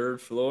that 3rd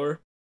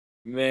floor,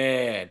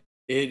 man,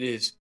 it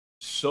is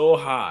so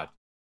hot.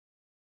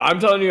 I'm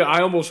telling you, I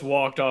almost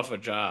walked off a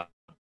job.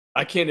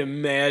 I can't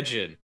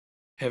imagine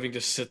having to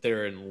sit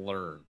there and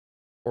learn.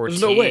 Or There's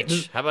teach. no way.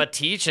 How about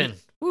teaching?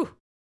 Woo.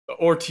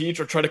 Or teach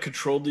or try to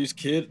control these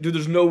kids. Dude,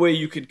 there's no way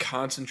you could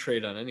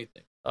concentrate on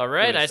anything. All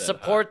right, I It's that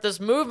support this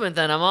movement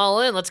then. I'm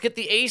all in. Let's get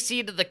the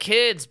AC to the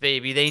kids,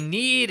 baby. They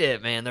need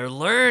it, man. They're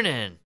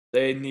learning.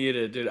 They need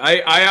it, dude.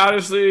 I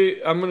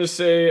honestly, I'm gonna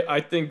say, I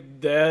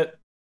think that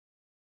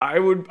I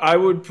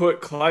would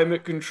put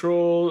climate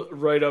control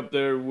right up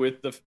there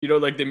with the,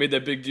 like they made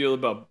that big deal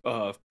about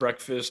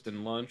breakfast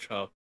and lunch,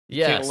 how you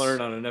Yes. can't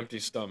learn on an empty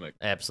stomach.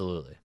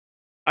 Absolutely.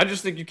 I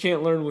just think you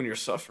can't learn when you're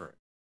suffering.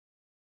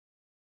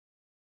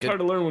 It's hard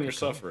to learn when you're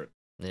suffering.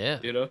 Yeah.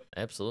 You know?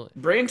 Absolutely.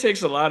 Brain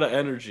takes a lot of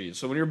energy.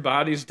 So when your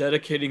body's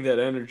dedicating that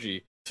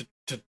energy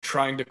to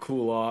trying to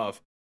cool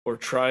off or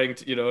trying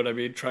to, you know what I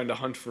mean, trying to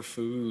hunt for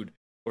food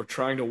or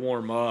trying to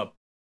warm up,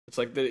 it's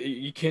like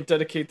you can't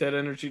dedicate that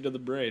energy to the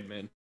brain,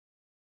 man.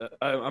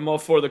 I'm all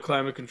for the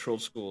climate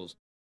controlled schools.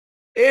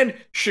 And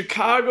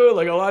Chicago,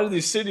 like a lot of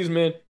these cities,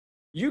 man,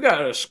 you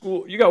got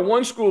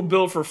one school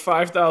built for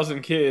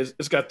 5,000 kids,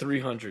 it's got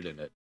 300 in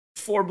it.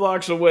 4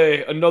 blocks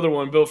away, another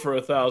one built for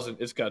 1,000,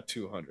 it's got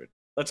 200.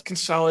 Let's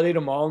consolidate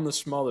them all in the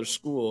smaller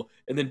school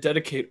and then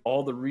dedicate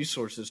all the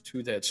resources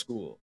to that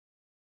school.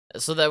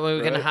 So that way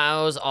we can Right.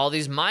 house all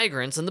these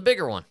migrants in the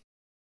bigger one.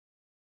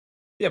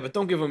 Yeah, but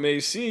don't give them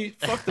AC.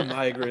 Fuck the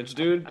migrants,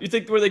 dude. You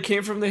think where they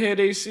came from they had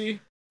AC?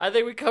 I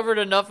think we covered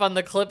enough on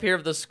the clip here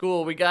of the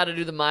school. We got to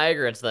do the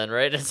migrants then,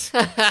 right?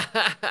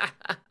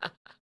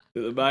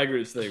 The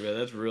migrants thing, man,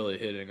 that's really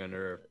hitting a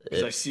nerve.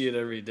 Because I see it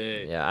every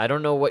day. Yeah, I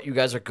don't know what you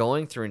guys are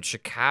going through in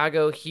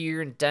Chicago, here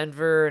in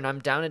Denver, and I'm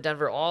down in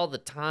Denver all the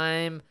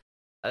time.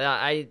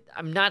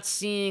 I'm not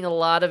seeing a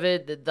lot of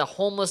it. The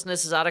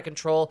homelessness is out of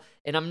control,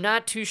 and I'm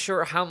not too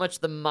sure how much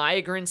the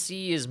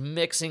migrancy is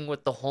mixing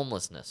with the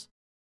homelessness.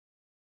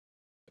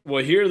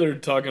 Well, here they're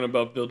talking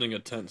about building a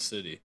tent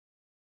city.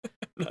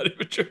 Not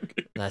even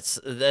joking.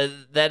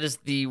 That is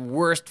the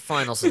worst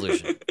final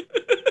solution.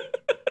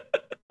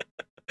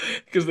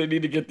 Because they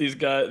need to get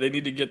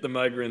the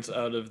migrants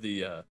out of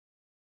the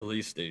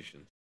police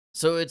stations.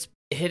 So it's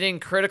hitting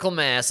critical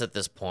mass at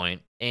this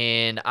point,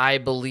 and I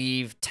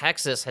believe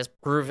Texas has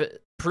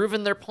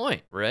proven their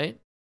point, right?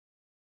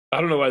 I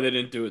don't know why they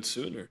didn't do it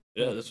sooner.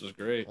 Yeah, this was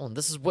great. Well,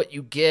 this is what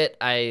you get.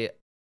 I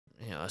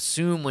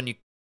assume when you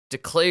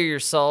declare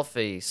yourself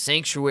a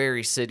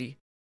sanctuary city.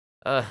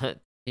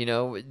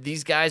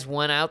 These guys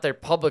went out there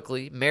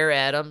publicly. Mayor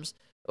Adams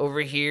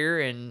over here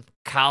in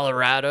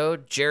Colorado,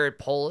 Jared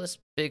Polis,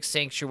 big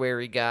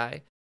sanctuary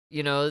guy.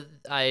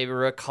 I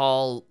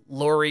recall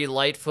Lori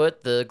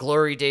Lightfoot, the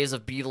glory days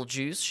of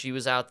Beetlejuice. She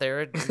was out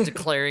there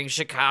declaring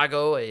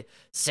Chicago a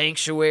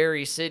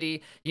sanctuary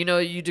city.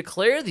 You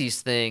declare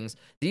these things.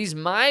 These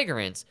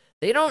migrants,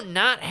 they don't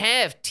not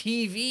have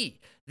TV.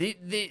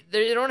 They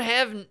don't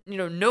have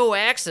no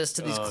access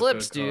to these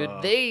clips, dude.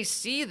 They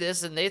see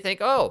this and they think,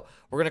 oh,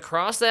 we're gonna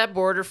cross that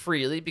border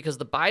freely because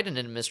the Biden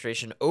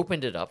administration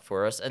opened it up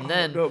for us, and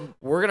then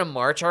we're gonna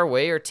march our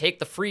way or take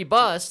the free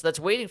bus that's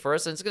waiting for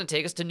us, and it's gonna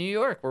take us to New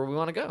York where we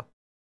want to go.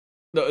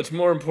 No, it's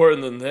more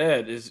important than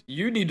that. Is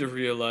you need to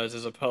realize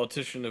as a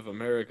politician of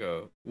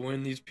America,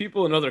 when these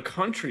people in other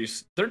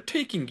countries, they're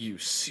taking you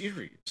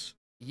serious.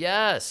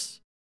 Yes.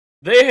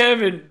 They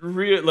haven't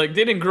they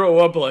didn't grow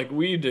up like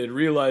we did,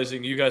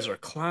 realizing you guys are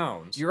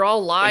clowns. You're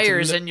all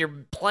liars, and you're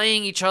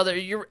playing each other.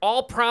 You're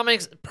all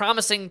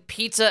promising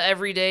pizza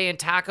every day and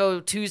Taco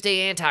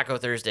Tuesday and Taco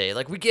Thursday.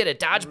 Like, we get it.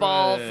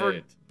 Dodgeball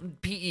for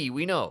PE.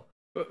 We know.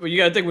 But you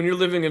gotta think, when you're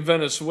living in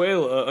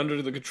Venezuela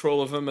under the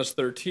control of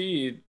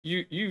MS-13,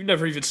 you've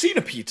never even seen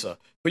a pizza.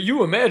 But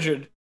you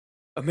imagine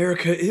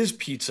America is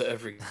pizza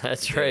every day.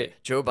 That's right.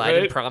 Joe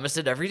Biden promised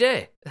it every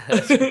day.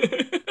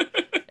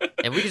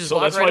 And we can just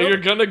that's why you're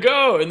gonna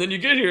go, and then you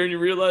get here and you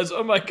realize,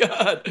 oh my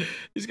god,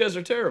 these guys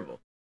are terrible.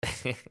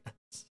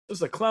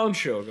 There's a clown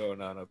show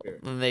going on up here.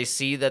 And they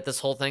see that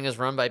this whole thing is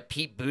run by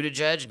Pete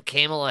Buttigieg and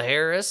Kamala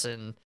Harris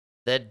and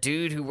that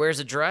dude who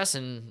wears a dress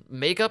and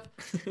makeup.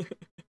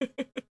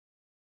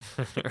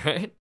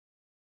 Right?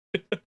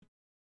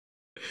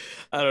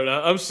 I don't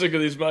know. I'm sick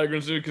of these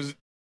migrants, dude, because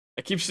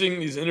I keep seeing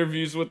these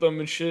interviews with them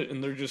and shit,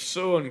 and they're just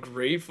so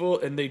ungrateful,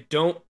 and they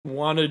don't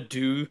want to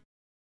do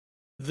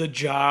the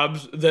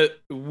jobs that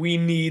we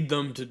need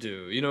them to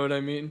do. You know what I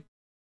mean?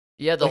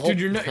 Yeah, dude,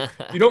 you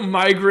don't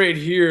migrate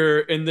here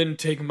and then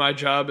take my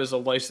job as a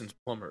licensed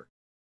plumber.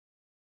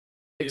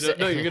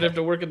 No, you're gonna have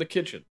to work in the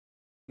kitchen.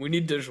 We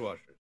need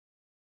dishwashers.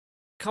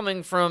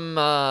 Coming from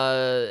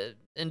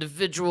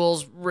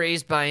individuals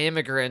raised by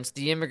immigrants,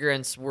 the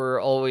immigrants were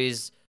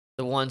always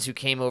the ones who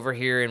came over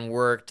here and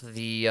worked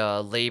the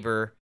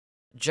labor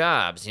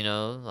jobs,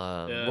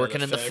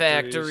 working in the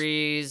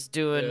factories,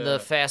 doing the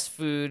fast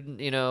food,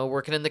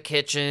 working in the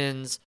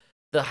kitchens,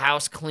 the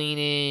house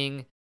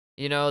cleaning,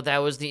 that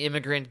was the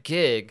immigrant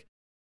gig.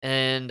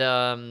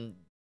 And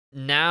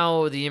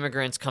now the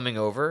immigrants coming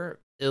over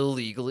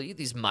illegally,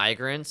 these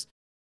migrants,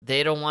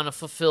 they don't want to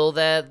fulfill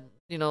that,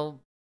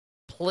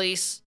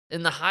 place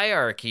in the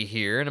hierarchy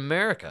here in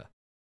America.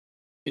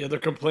 Yeah, they're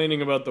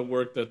complaining about the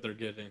work that they're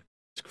getting.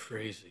 It's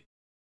crazy.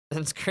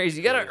 It's crazy.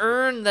 You got to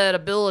earn that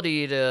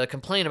ability to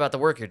complain about the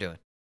work you're doing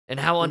and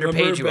how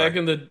underpaid you are.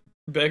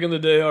 Back in the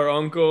day, our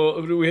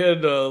uncle, we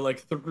had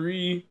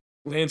 3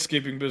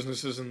 landscaping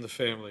businesses in the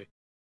family.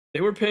 They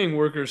were paying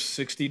workers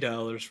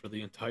 $60 for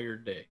the entire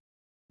day.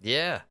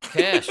 Yeah,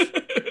 cash.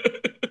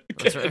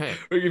 That's right.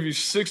 We give you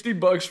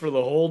 $60 for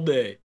the whole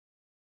day.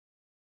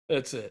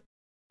 That's it.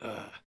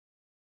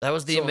 That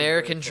was the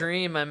American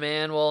dream, my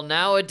man. Well,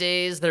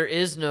 nowadays, there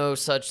is no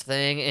such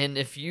thing. And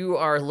if you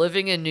are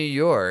living in New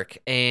York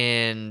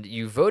and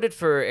you voted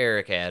for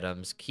Eric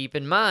Adams, keep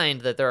in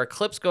mind that there are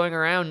clips going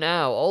around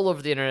now all over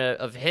the internet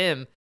of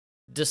him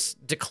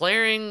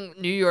declaring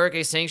New York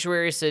a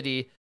sanctuary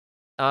city.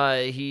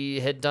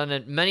 He had done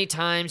it many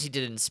times. He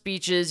did it in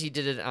speeches. He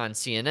did it on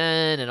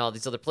CNN and all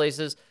these other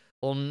places.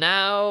 Well,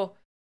 now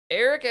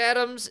Eric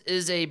Adams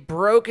is a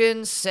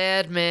broken,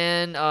 sad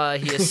man.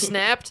 He has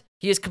snapped.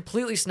 He is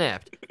completely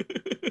snapped.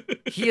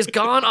 He has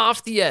gone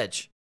off the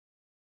edge.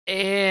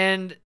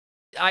 And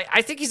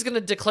I think he's going to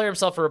declare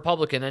himself a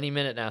Republican any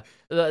minute now.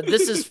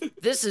 This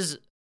is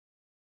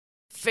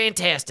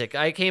fantastic.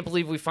 I can't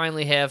believe we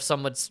finally have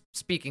someone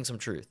speaking some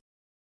truth.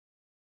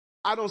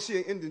 I don't see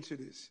an ending to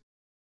this.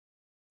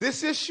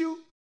 This issue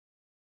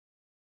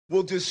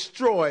will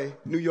destroy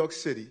New York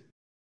City.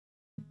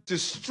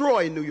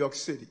 Destroy New York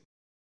City.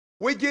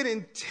 We're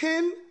getting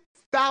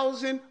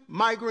 10,000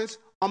 migrants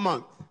a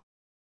month.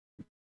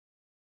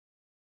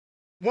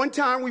 One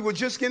time we were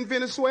just getting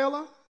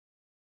Venezuela.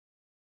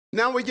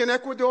 Now we're getting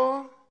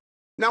Ecuador.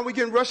 Now we're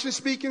getting Russian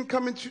speaking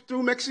coming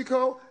through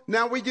Mexico.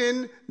 Now we're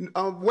getting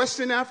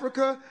Western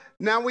Africa.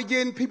 Now we're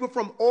getting people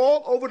from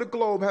all over the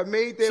globe have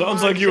made their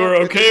Sounds like you were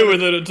okay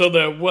with it until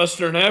that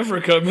Western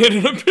Africa made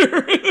an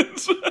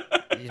appearance.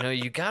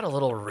 You got a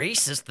little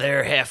racist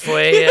there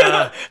halfway,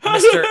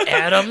 Mr.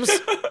 Adams.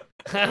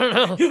 I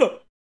don't know.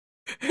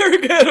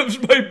 Eric Adams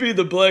might be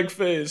the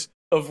blackface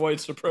of white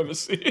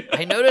supremacy.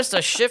 I noticed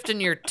a shift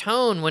in your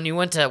tone when you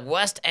went to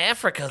West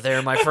Africa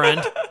there, my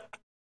friend.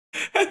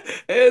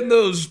 And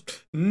those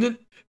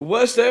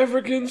West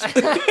Africans.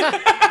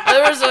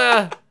 There was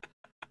a...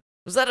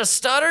 Was that a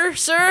stutter,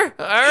 sir?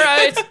 All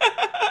right.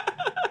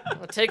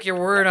 I'll take your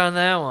word on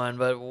that one,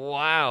 but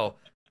wow.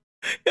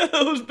 Yeah,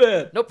 that was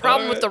bad. No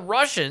problem with the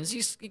Russians.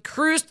 He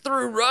cruised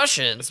through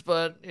Russians,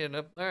 but, you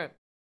know, all right.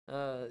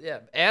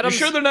 Yeah, Adams... You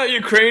sure they're not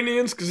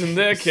Ukrainians? Because in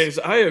that case,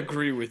 I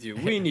agree with you.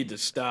 We need to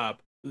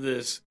stop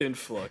this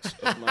influx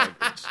of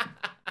migrants.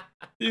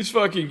 These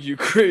fucking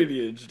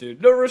Ukrainians, dude.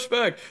 No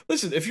respect.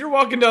 Listen, if you're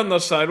walking down the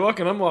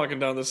sidewalk and I'm walking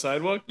down the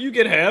sidewalk, you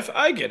get half,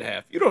 I get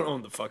half. You don't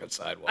own the fucking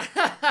sidewalk.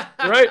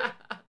 Right?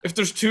 If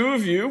there's two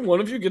of you, one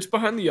of you gets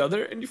behind the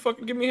other, and you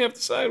fucking give me half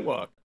the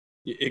sidewalk.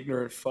 You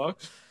ignorant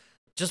fucks.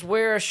 Just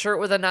wear a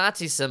shirt with a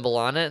Nazi symbol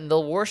on it, and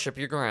they'll worship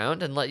your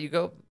ground and let you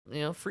go,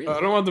 you know, freely.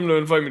 I don't want them to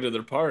invite me to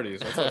their parties.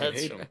 I fucking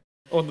That's hate them. right.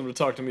 I want them to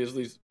talk to me as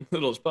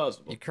little as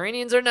possible.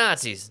 Ukrainians are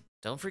Nazis.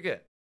 Don't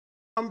forget.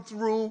 Come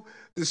through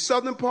the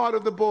southern part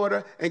of the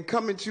border and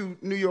come into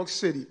New York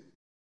City.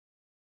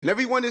 And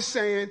everyone is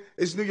saying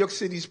it's New York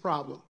City's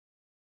problem.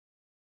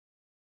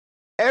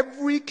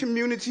 Every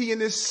community in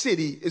this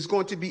city is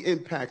going to be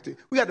impacted.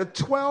 We got a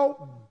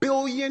 $12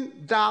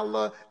 billion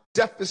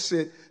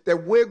deficit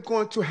that we're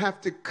going to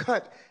have to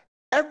cut.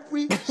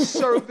 Every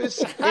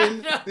service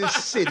in this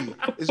city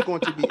is going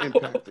to be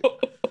impacted.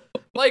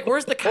 Mike,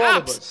 where's the All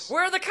of cops? us.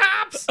 Where are the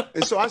cops?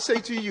 And so I say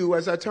to you,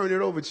 as I turn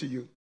it over to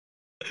you,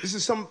 this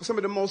is some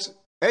of the most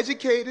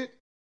educated,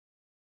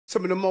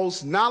 some of the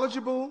most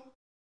knowledgeable,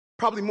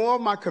 probably more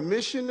of my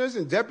commissioners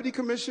and deputy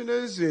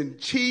commissioners and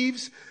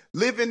chiefs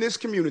live in this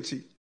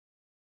community.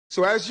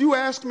 So as you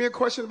ask me a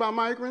question about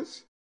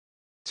migrants,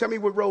 tell me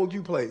what role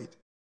you played.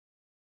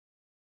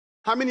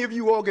 How many of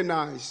you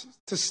organized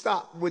to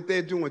stop what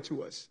they're doing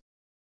to us?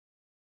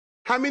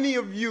 How many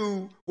of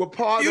you were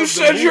part of the You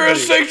said you're a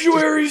movement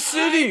sanctuary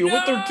city.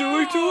 What they're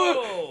doing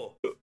to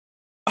it?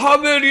 How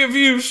many of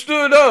you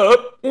stood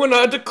up when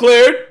I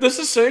declared this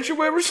is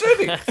sanctuary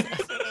city?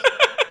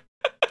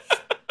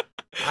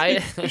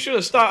 You should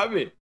have stopped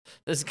me.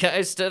 This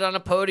guy stood on a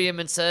podium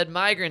and said,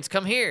 "Migrants,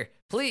 come here,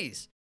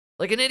 please,"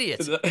 like an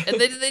idiot, and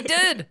they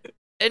did.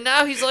 And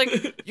now he's like,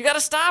 "You got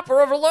to stop.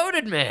 We're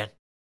overloaded, man."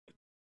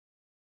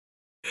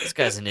 This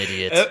guy's an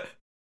idiot.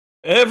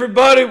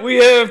 Everybody, we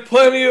have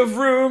plenty of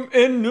room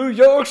in New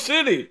York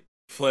City.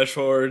 Flash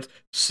forward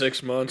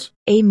 6 months.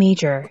 A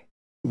major.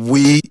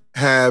 We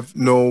have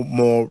no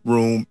more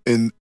room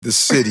in the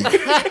city.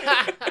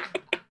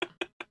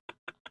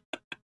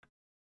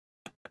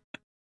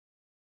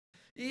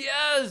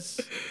 Yes.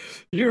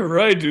 You're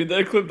right, dude.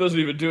 That clip doesn't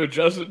even do it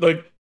justice.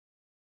 Like,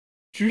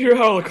 did you hear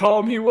how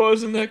calm he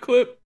was in that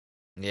clip?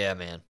 Yeah,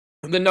 man.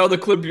 And then now the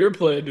clip you're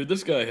playing, dude,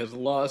 this guy has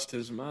lost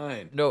his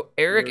mind. No,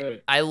 Eric, You're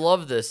right. I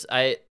love this.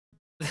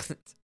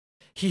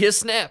 He has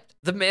snapped.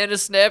 The man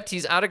has snapped.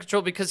 He's out of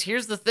control because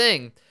here's the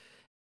thing.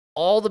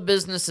 All the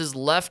businesses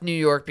left New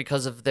York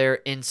because of their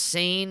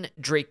insane,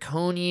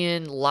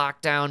 draconian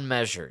lockdown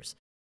measures.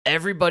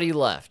 Everybody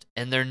left,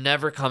 and they're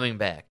never coming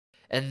back.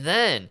 And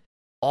then,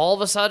 all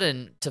of a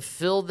sudden, to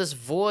fill this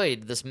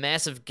void, this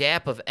massive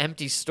gap of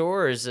empty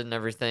stores and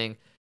everything,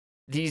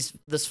 this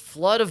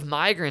flood of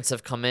migrants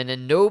have come in,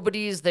 and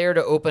nobody's there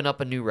to open up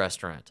a new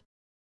restaurant.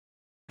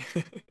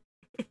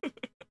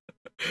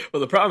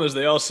 Well, the problem is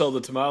they all sell the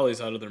tamales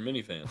out of their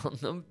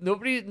minivans.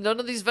 None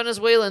of these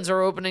Venezuelans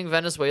are opening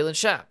Venezuelan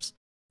shops.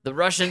 The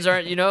Russians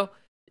aren't, you know.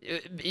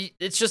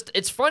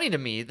 It's funny to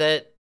me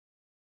that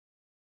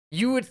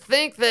you would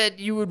think that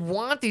you would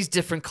want these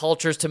different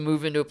cultures to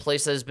move into a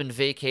place that has been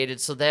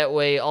vacated, so that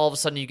way all of a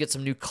sudden you get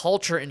some new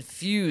culture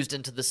infused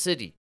into the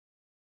city.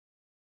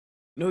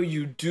 No,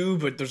 you do,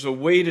 but there's a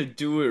way to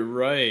do it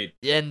right.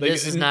 Yeah, and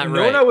this is not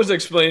right. Nona was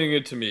explaining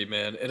it to me,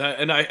 man, and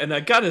I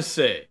gotta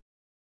say,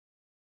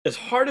 as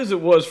hard as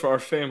it was for our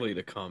family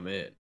to come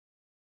in,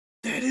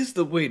 that is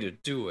the way to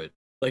do it.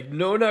 Like,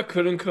 Nona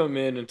couldn't come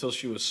in until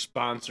she was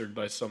sponsored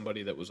by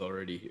somebody that was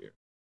already here.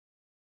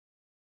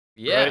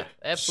 Yeah, right?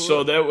 absolutely.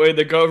 So that way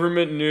the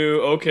government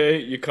knew, okay,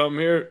 you come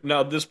here,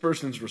 now this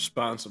person's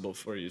responsible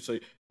for you. So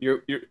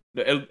you're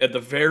at the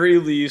very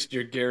least,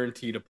 you're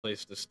guaranteed a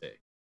place to stay.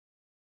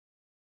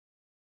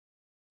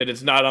 And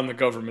it's not on the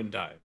government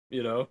dime,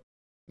 you know?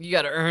 You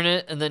got to earn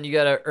it, and then you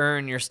got to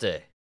earn your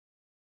stay.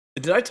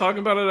 Did I talk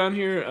about it on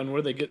here on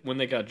when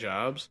they got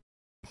jobs?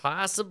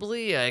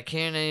 Possibly. I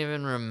can't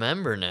even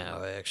remember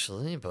now,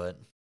 actually, but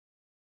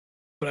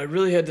I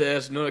really had to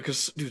ask Noah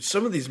because, dude,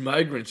 some of these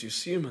migrants, you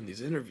see them on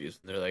these interviews,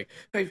 and they're like,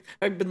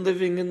 I've been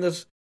living in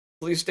this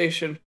police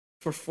station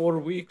for 4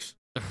 weeks.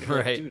 You're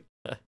like,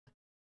 right.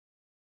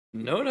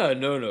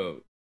 dude,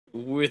 no.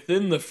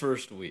 Within the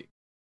first week,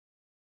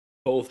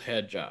 both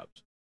had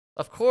jobs.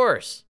 Of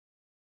course.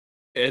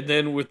 And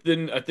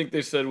then I think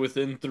they said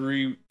within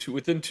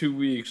 2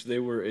 weeks, they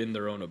were in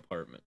their own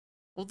apartment.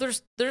 Well,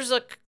 there's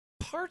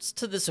parts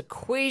to this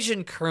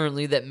equation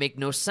currently that make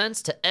no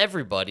sense to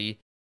everybody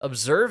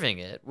observing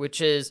it,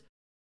 which is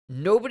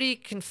nobody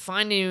can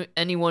find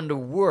anyone to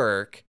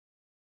work,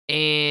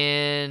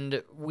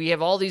 and we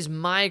have all these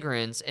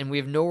migrants, and we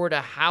have nowhere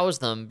to house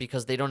them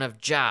because they don't have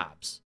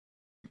jobs.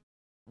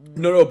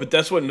 No, but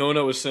that's what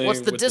Nona was saying.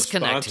 What's the with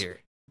disconnect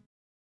here?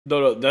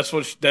 No, that's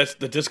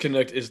the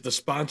disconnect is the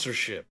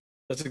sponsorship.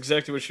 That's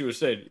exactly what she was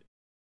saying.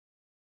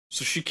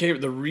 So she came.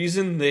 The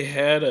reason they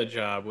had a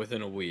job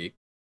within a week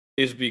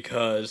is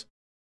because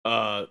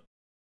Nona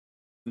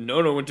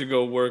went to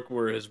go work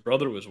where his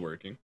brother was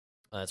working.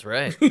 That's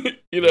right.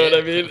 You know what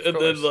I mean? And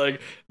then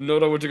like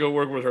Nona went to go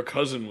work where her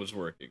cousin was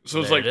working. So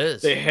it's like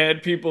they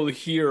had people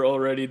here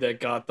already that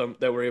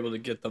were able to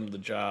get them the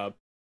job,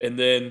 and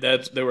then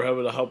they were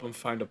able to help them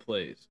find a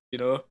place. You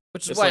know,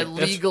 which is why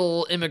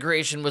legal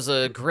immigration was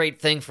a great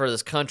thing for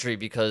this country,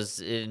 because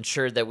it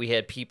ensured that we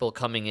had people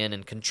coming in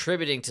and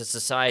contributing to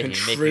society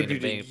and making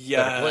it a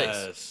better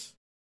place.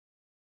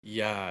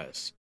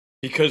 Yes,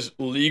 because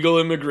legal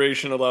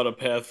immigration allowed a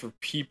path for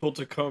people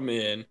to come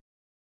in,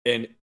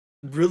 and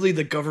really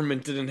the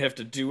government didn't have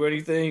to do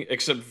anything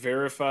except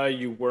verify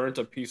you weren't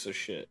a piece of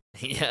shit.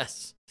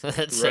 Yes,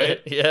 that's right.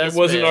 it. Yes, it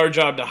wasn't man. our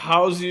job to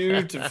house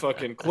you, to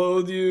fucking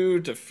clothe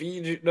you, to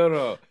feed you.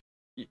 No.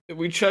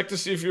 We check to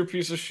see if you're a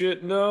piece of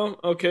shit. No?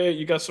 Okay,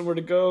 you got somewhere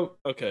to go?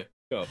 Okay,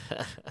 go.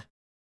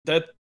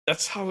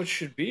 That's how it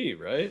should be,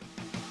 right?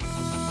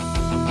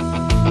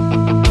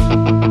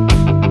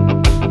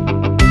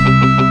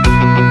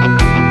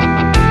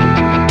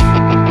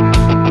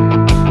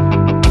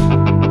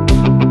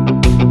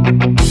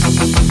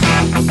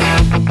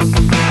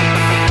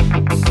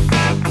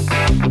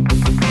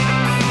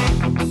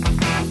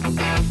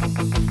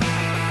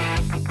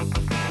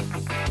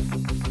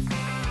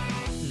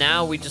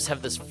 Now we just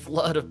have this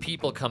flood of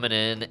people coming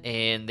in,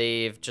 and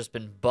they've just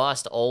been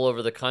bussed all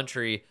over the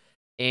country.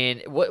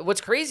 And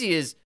what's crazy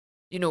is,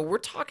 you know, we're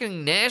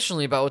talking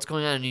nationally about what's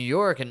going on in New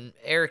York, and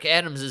Eric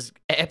Adams is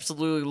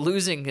absolutely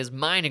losing his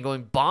mind and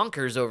going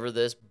bonkers over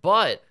this.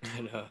 But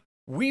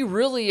we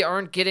really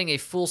aren't getting a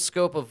full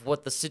scope of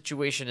what the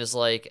situation is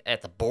like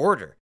at the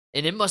border.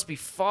 And it must be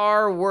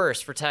far worse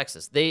for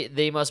Texas.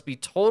 They must be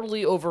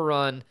totally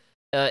overrun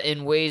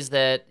in ways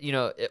that, you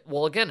know,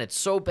 well, again, it's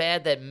so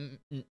bad that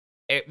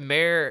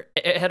Mayor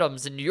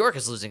Adams in New York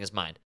is losing his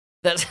mind.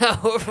 That's how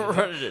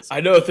overrun it is.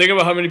 I know. Think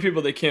about how many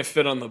people they can't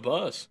fit on the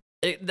bus.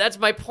 That's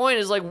my point,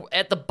 is like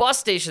at the bus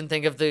station,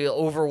 think of the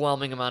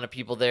overwhelming amount of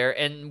people there.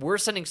 And we're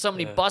sending so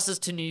many buses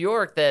to New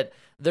York that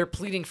they're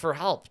pleading for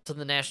help to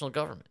the national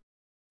government.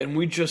 And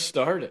we just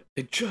started.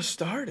 It just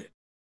started.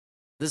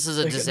 This is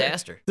a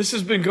disaster. This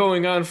has been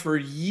going on for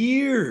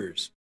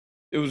years.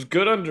 It was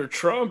good under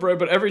Trump, right?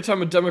 But every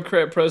time a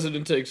Democrat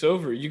president takes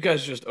over, you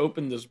guys just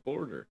open this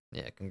border.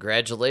 Yeah,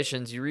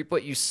 congratulations. You reap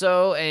what you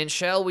sow. And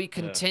shall we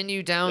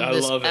continue down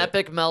this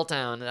epic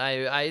meltdown?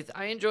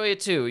 I enjoy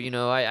it too. You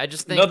know, I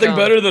just think nothing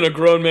better than a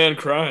grown man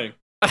crying.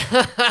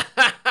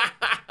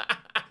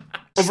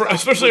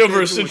 Especially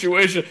over a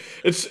situation.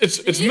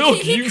 It's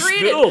milk you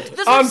spilled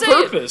on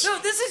purpose. No,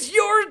 this is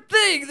your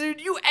thing,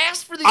 dude. You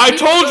asked for these. I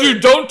told you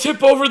don't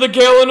tip over the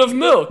gallon of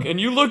milk, and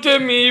you looked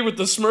at me with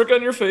the smirk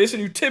on your face,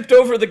 and you tipped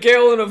over the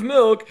gallon of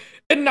milk,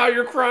 and now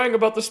you're crying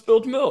about the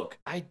spilled milk.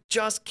 I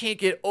just can't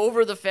get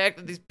over the fact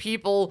that these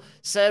people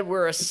said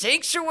we're a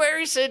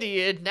sanctuary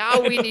city, and now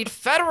we need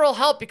federal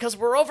help because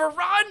we're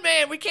overrun,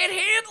 man. We can't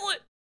handle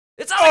it.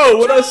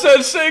 When I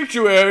said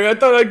sanctuary, I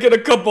thought I'd get a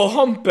couple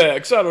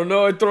humpbacks. I don't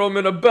know. I'd throw them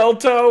in a bell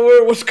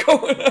tower. What's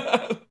going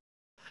on?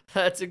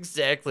 That's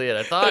exactly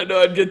it. I know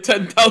I'd get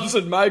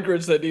 10,000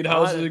 migrants that need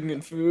housing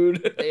and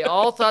food. They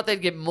all thought they'd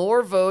get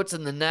more votes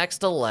in the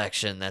next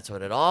election. That's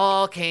what it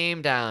all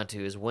came down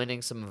to, is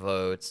winning some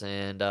votes.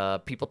 And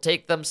people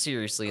take them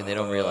seriously, and they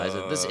don't realize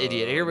it. This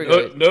idiot. Here we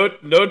go.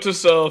 Note to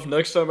self,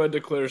 next time I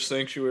declare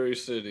sanctuary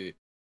city,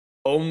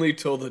 only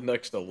till the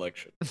next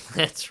election.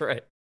 That's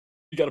right.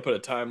 You got to put a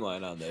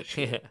timeline on that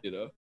shit, you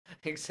know?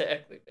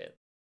 Exactly,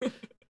 man.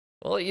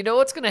 Well, you know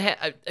what's going to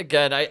happen?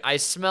 Again, I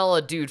smell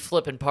a dude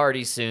flipping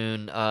party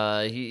soon.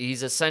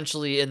 He's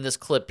essentially in this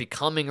clip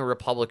becoming a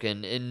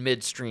Republican in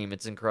midstream.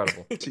 It's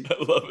incredible.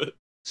 I love it.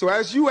 So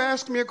as you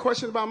ask me a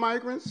question about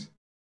migrants,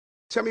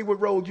 tell me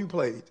what role you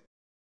played.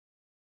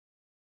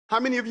 How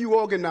many of you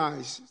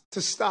organized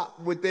to stop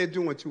what they're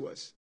doing to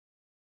us?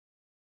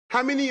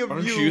 How many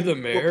of you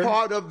were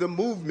part of the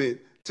movement?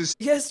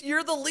 Yes,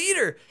 you're the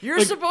leader. You're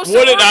supposed to.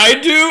 What did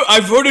I do? I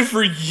voted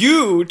for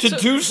you to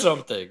do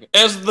something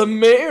as the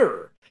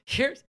mayor.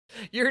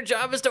 Your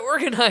job is to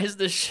organize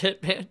this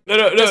shit, man.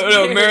 No,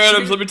 Mayor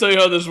Adams, let me tell you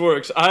how this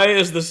works. I,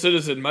 as the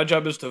citizen, my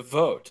job is to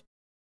vote.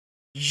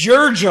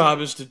 Your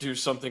job is to do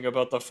something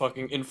about the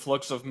fucking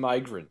influx of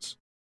migrants.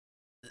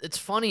 It's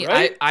funny.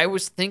 Right? I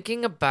was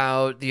thinking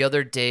about the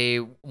other day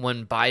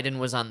when Biden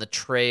was on the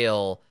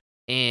trail,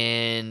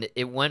 and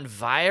it went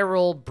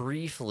viral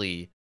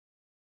briefly.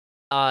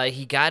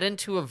 He got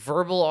into a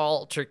verbal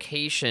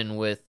altercation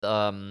with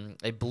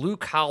a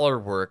blue-collar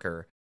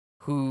worker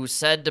who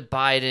said to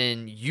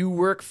Biden, "You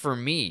work for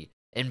me."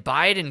 And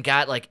Biden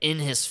got, like, in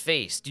his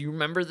face. Do you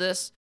remember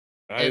this?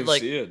 I didn't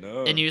see it,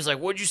 no. And he was like,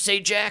 "What'd you say,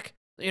 Jack?"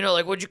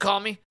 Like, what'd you call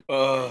me?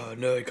 Oh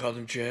no, he called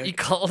him Jack. He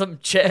called him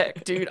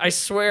Jack, dude. I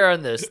swear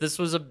on this. This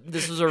was a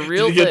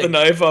real Did he get thing. the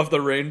knife off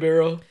the rain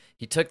barrel?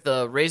 He took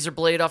the razor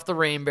blade off the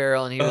rain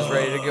barrel and he was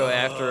ready to go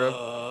after him.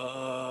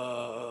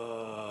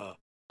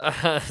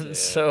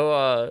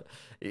 So,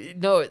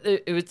 no,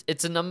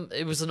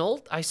 it was an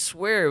old. I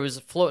swear it was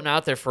floating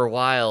out there for a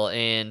while,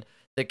 and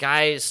the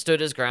guy stood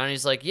his ground.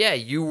 He's like, "Yeah,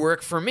 you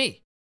work for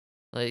me."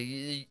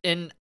 Like,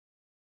 and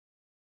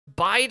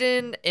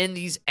Biden and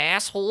these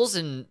assholes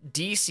in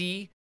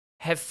DC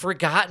have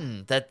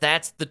forgotten that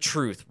that's the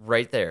truth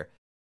right there.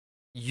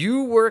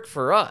 You work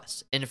for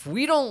us, and if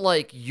we don't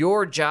like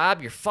your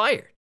job, you're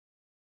fired.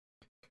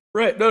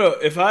 Right. No.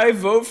 If I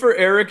vote for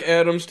Eric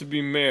Adams to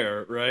be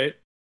mayor, right,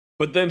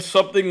 but then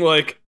something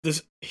like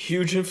this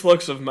huge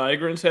influx of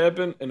migrants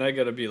happen, and I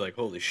gotta be like,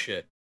 holy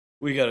shit,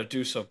 we gotta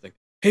do something.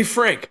 Hey,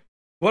 Frank,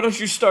 why don't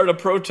you start a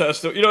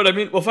protest? You know what I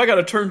mean? Well, if I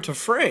gotta turn to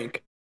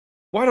Frank,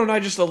 why don't I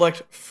just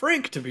elect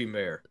Frank to be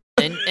mayor?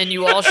 And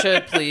you all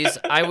should, please.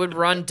 I would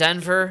run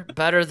Denver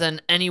better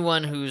than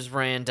anyone who's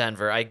ran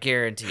Denver. I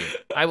guarantee you.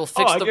 I will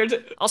fix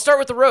I'll start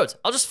with the roads.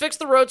 I'll just fix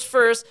the roads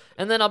first,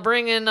 and then I'll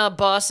bring in a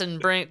bus and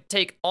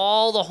take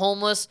all the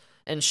homeless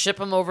and ship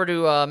them over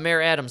to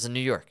Mayor Adams in New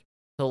York.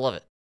 He'll love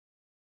it.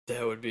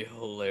 That would be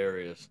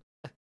hilarious.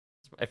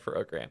 It's my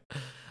program.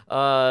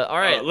 All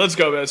right. Let's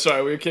go, man.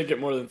 Sorry, we can't get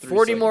more than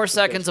 40 more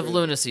seconds of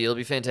lunacy. It'll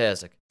be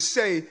fantastic.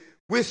 Say,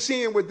 we're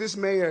seeing what this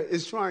mayor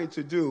is trying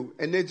to do,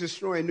 and they're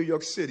destroying New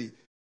York City.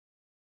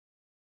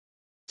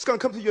 It's going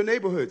to come to your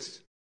neighborhoods.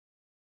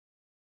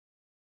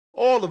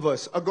 All of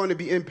us are going to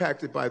be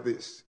impacted by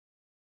this.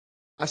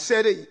 I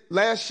said it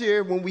last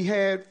year when we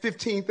had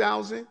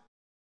 15,000. And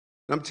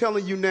I'm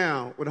telling you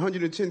now, with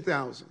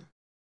 110,000,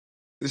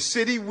 the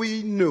city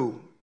we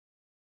knew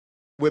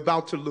we're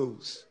about to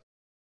lose.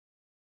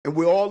 And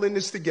we're all in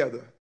this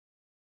together.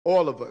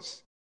 All of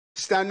us.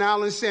 Staten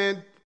Island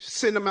saying,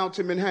 send them out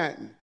to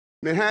Manhattan.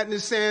 Manhattan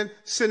is saying,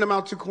 send them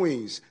out to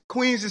Queens.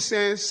 Queens is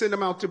saying, send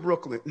them out to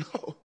Brooklyn.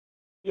 No.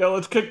 Yo,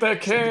 let's kick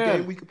that can. It's the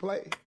game we can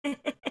play.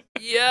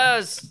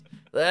 Yes.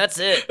 That's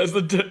it.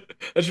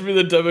 That should be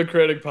the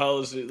Democratic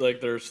policy, like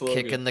their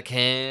slogan. Kicking the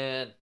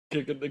can.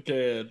 Kicking the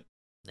can.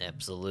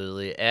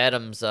 Absolutely.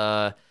 Adams,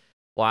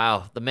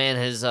 wow. The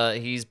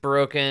man he's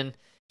broken.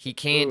 He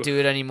can't do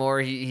it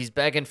anymore. He's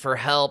begging for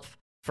help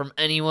from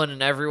anyone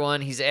and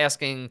everyone. He's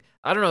asking,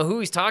 I don't know who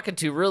he's talking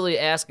to, really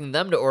asking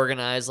them to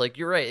organize. Like,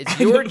 you're right. It's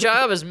your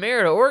job as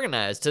mayor to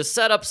organize, to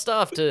set up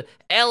stuff, to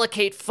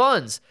allocate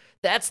funds.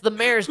 That's the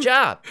mayor's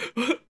job.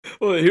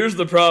 Well, here's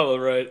the problem,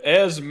 right?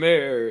 As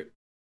mayor,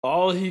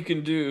 all he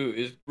can do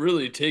is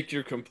really take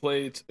your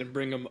complaints and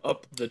bring them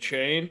up the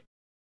chain,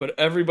 but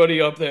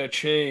everybody up that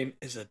chain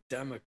is a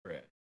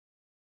Democrat.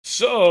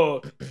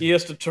 So he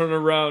has to turn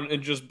around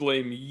and just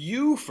blame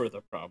you for the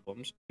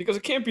problems, because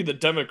it can't be the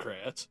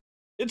Democrats.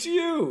 It's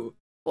you.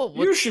 Well,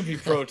 you should be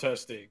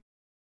protesting.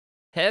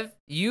 Have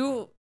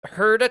you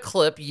heard a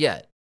clip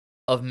yet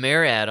of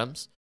Mayor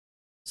Adams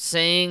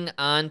saying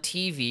on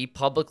TV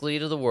publicly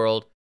to the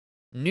world,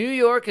 New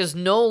York is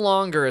no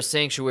longer a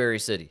sanctuary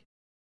city?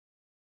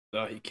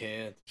 No, he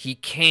can't. He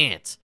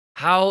can't.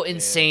 How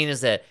insane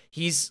is that?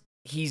 He's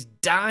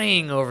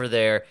dying over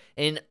there,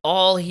 and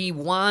all he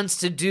wants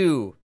to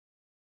do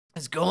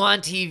is go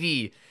on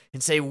TV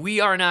and say, we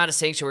are not a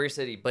sanctuary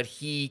city, but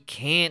he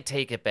can't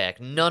take it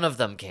back. None of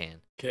them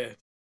can. Can't.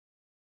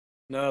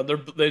 No,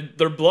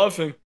 they're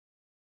bluffing.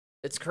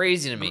 It's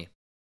crazy to me.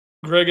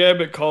 Greg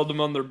Abbott called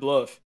them on their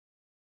bluff.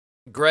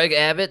 Greg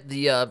Abbott,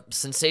 the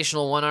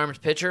sensational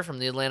one-armed pitcher from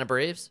the Atlanta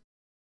Braves.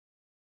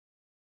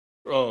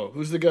 Oh,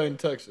 who's the guy in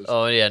Texas?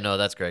 Oh, yeah, no,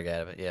 that's Greg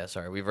Abbott. Yeah,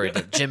 sorry, we've already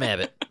done Jim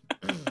Abbott.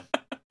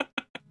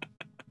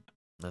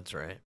 That's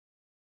right.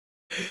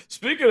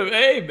 Speaking of,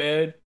 hey,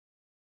 man,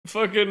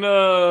 fucking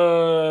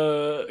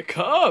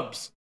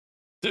Cubs.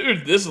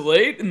 Dude, this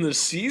late in the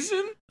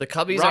season? The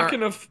Cubbies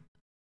rocking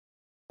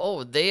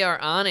they are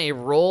on a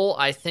roll.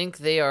 I think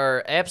they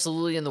are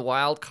absolutely in the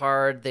wild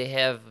card. They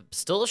have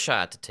still a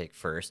shot to take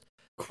first.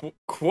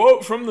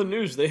 Quote from the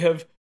news, they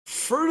have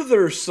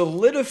further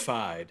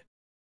solidified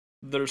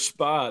their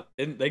spot,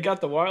 and they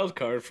got the wild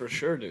card for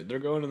sure, dude. They're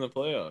going in the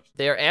playoffs.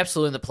 They are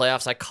absolutely in the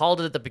playoffs. I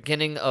called it at the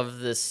beginning of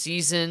the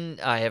season.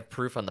 I have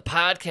proof on the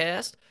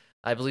podcast.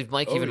 I believe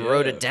Mike even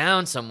wrote it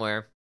down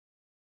somewhere.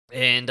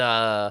 And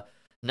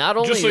not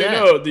only just so that, you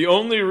know, the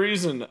only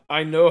reason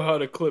I know how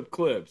to clip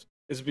clips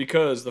is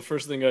because the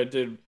first thing I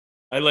did,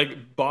 I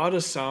bought a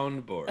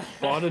soundboard,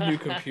 bought a new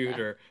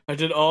computer. I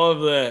did all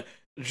of that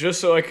just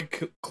so I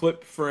could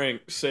clip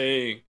Frank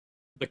saying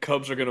the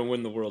Cubs are going to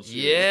win the World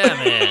Series. Yeah,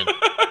 man.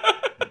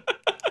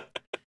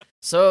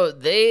 So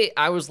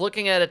I was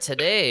looking at it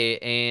today,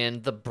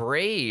 and the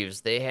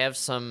Braves, they have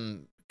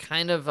some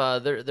kind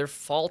of, they're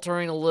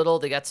faltering a little.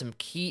 They got some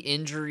key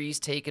injuries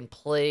taking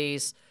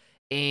place,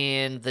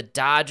 and the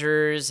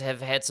Dodgers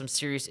have had some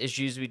serious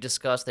issues we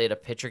discussed. They had a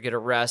pitcher get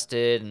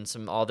arrested and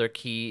some other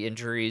key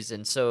injuries.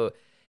 And so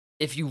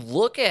if you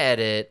look at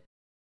it,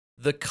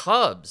 the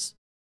Cubs,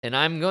 and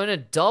I'm going to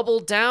double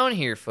down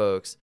here,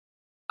 folks,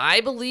 I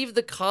believe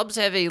the Cubs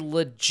have a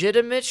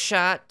legitimate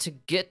shot to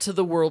get to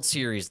the World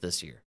Series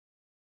this year.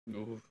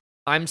 Ooh.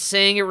 I'm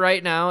saying it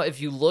right now. If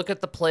you look at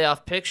the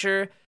playoff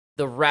picture,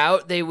 the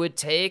route they would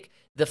take,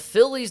 the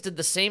Phillies did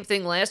the same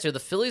thing last year. The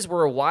Phillies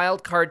were a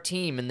wild card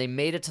team, and they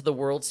made it to the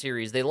World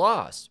Series. They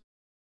lost,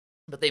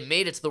 but they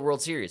made it to the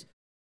World Series.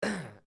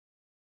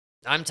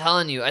 I'm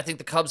telling you, I think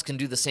the Cubs can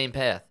do the same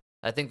path.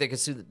 I think they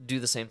could do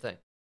the same thing.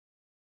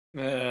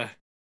 Yeah.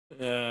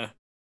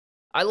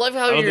 I love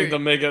how I don't think they'll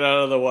make it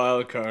out of the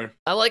wild card.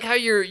 I like how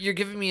you're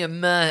giving me a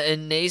meh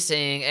and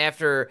naysaying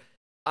after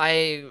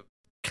I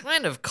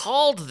kind of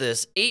called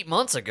this 8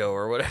 months ago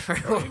or whatever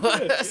it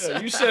was. Yeah,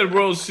 you said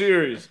World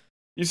Series.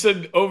 You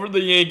said over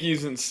the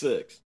Yankees in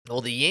 6.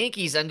 Well, the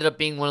Yankees ended up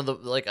being one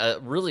of the a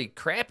really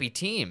crappy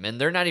team,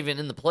 and they're not even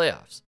in the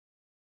playoffs.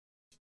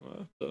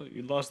 Well, so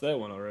you lost that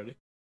one already.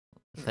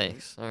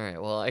 Thanks. All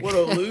right. Well, what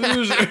a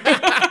loser!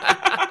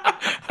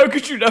 How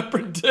could you not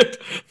predict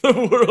the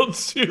World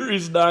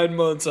Series 9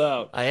 months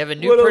out? I have a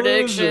new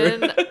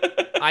prediction.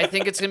 I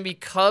think it's gonna be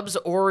Cubs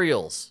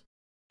Orioles.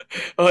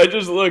 Oh, I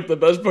just looked. The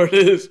best part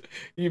is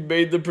you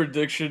made the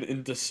prediction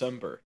in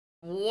December.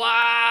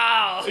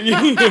 Wow.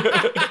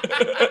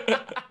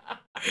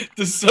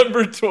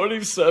 December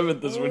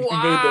 27th is when you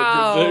made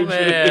that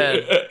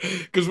prediction.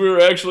 Because we were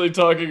actually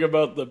talking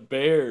about the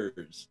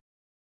Bears.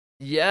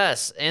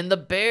 Yes, and the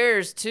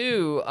Bears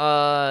too.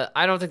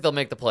 I don't think they'll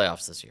make the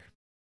playoffs this year.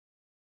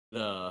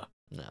 No,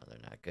 they're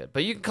not good.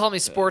 But you can call me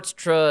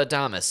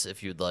Sportstradamus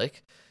if you'd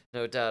like.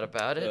 No doubt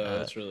about it.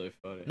 That's really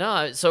funny.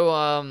 No, so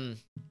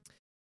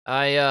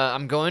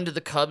I'm going to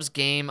the Cubs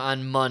game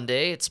on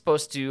Monday. It's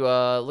supposed to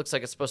looks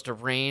like it's supposed to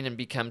rain and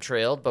be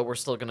chemtrailed, but we're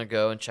still gonna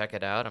go and check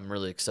it out. I'm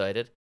really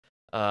excited.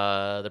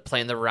 They're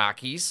playing the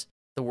Rockies,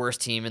 the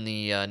worst team in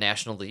the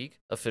National League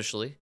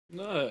officially.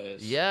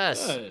 Nice.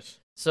 Yes. Nice.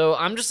 So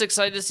I'm just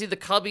excited to see the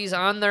Cubbies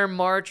on their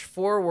march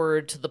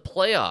forward to the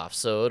playoffs.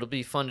 So it'll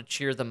be fun to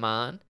cheer them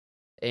on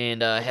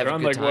and have a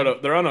good time.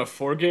 They're on a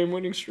 4-game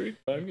winning streak,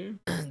 5-game.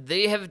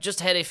 They have just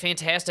had a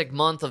fantastic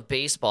month of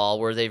baseball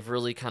where they've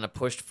really kind of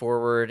pushed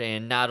forward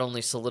and not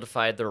only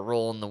solidified their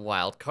role in the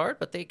wild card,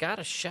 but they got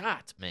a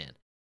shot, man.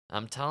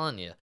 I'm telling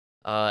you,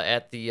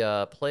 at the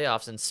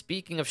playoffs. And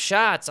speaking of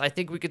shots, I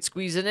think we could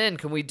squeeze it in.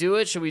 Can we do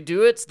it? Should we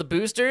do it? It's the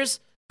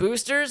boosters.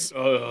 Boosters?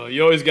 Oh,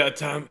 you always got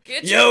time.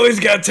 You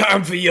always got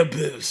time for your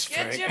boost,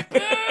 Frank. Get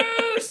your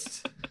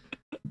boost!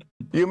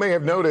 You may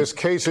have noticed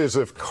cases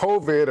of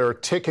COVID are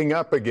ticking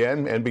up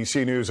again.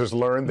 NBC News has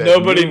learned that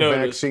Nobody new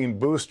noticed. vaccine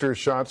booster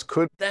shots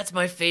could. That's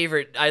my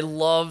favorite. I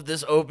love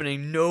this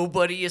opening.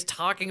 Nobody is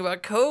talking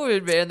about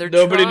COVID, man.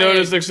 Nobody trying.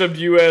 noticed except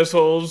you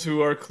assholes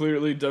who are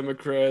clearly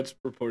Democrats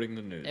reporting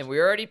the news. And we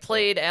already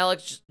played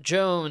Alex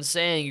Jones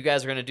saying you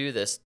guys are going to do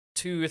this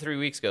 2 or 3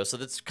 weeks ago, so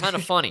that's kind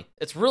of funny.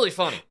 It's really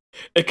funny.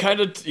 It kind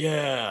of,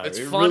 yeah. It's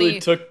it funny. Really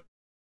took.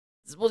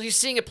 Well, you're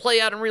seeing it play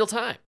out in real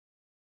time.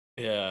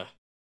 Yeah.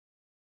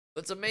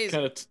 That's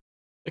amazing.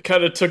 It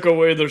kind of took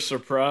away their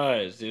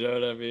surprise. You know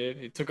what I mean?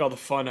 He took all the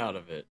fun out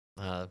of it.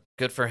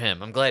 Good for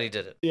him. I'm glad he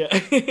did it. Yeah.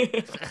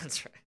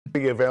 That's right.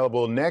 Be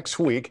available next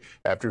week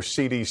after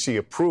CDC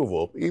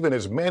approval. Even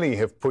as many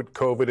have put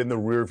COVID in the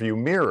rearview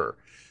mirror.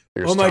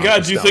 Here's Oh my Tom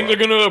God! Do you think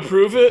Costello. they're going to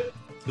approve it?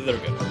 They're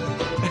going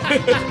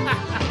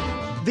to.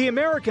 The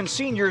American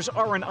seniors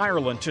are in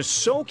Ireland to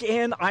soak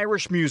in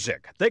Irish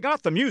music. They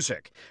got the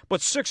music, but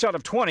 6 out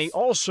of 20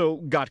 also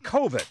got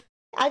COVID.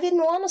 I didn't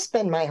want to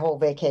spend my whole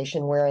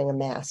vacation wearing a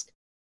mask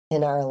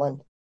in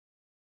Ireland.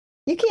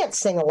 You can't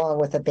sing along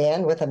with a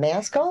band with a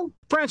mask on.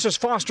 Frances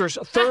Foster's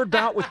third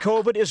bout with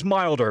COVID is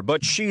milder,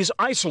 but she's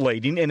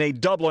isolating in a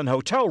Dublin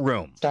hotel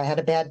room. I had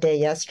a bad day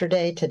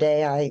yesterday.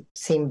 Today I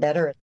seem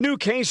better. New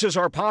cases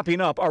are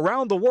popping up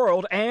around the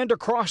world and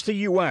across the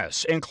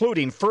U.S.,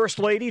 including First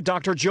Lady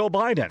Dr. Jill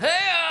Biden.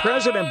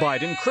 President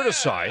Biden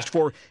criticized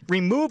for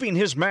removing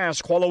his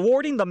mask while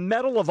awarding the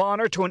Medal of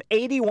Honor to an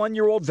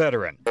 81-year-old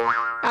veteran.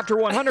 After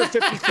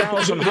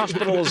 150,000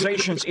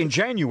 hospitalizations in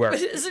January.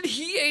 Isn't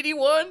he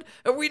 81?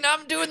 Are we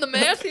not doing the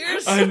math here?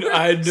 I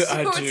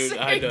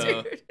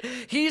know.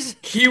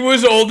 He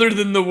was older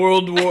than the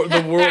World War.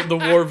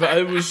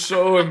 It was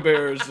so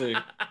embarrassing.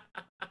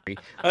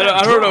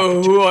 I don't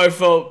know who I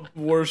felt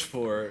worse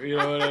for. You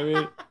know what I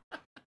mean?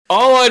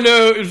 All I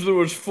know is there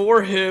was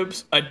 4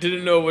 hips. I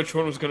didn't know which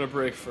one was gonna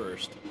break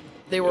first.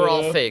 They were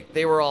all fake.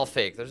 They were all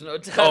fake. There's no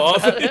doubt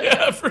about it.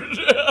 Yeah, for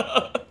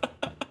sure.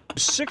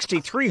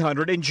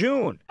 6,300 in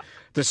June.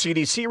 The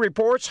CDC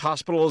reports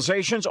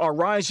hospitalizations are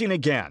rising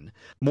again,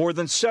 more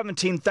than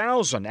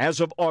 17,000 as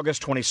of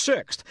August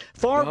 26th,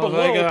 far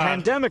below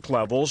pandemic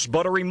levels,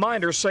 but a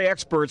reminder, say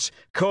experts,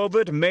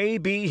 COVID may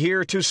be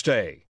here to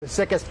stay. The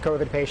sickest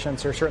COVID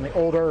patients are certainly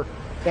older,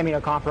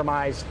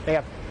 immunocompromised. They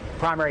have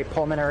primary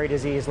pulmonary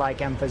disease like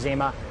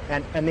emphysema,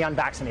 and the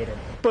unvaccinated.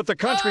 But the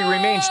country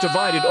remains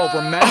divided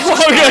over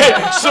masks.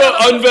 Okay, so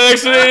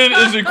unvaccinated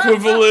is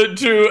equivalent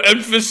to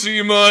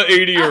emphysema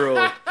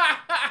 80-year-old.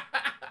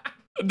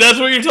 That's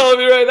what you're telling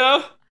me right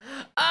now?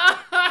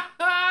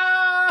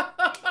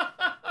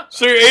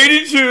 So you're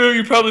 82,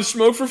 you probably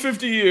smoked for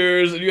 50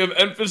 years, and you have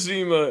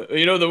emphysema.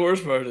 You know what the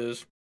worst part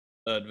is?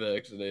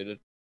 unvaccinated.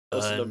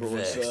 That's the number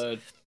one side.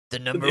 The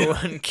number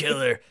one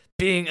killer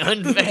being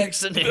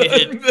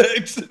unvaccinated.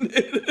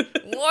 Unvaccinated.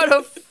 What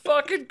a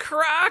fucking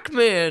crock,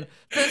 man.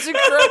 That's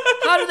incredible.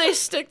 How do they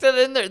stick that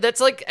in there?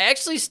 That's like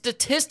actually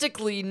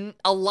statistically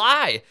a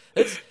lie.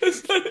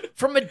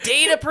 From a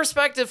data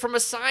perspective, from a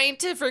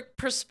scientific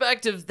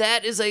perspective,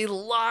 that is a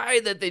lie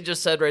that they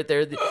just said right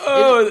there.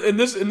 In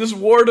this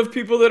ward of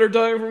people that are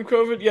dying from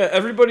COVID, yeah,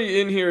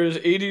 everybody in here is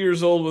 80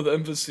 years old with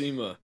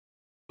emphysema.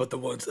 But the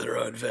ones that are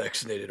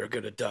unvaccinated are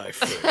going to die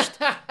first.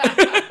 Like,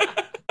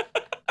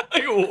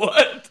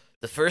 what?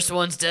 The first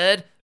one's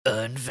dead,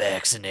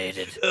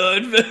 unvaccinated.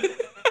 Yeah.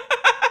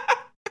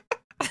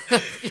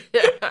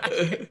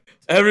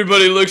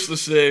 Everybody looks the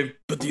same,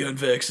 but the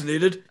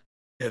unvaccinated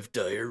have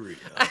diarrhea.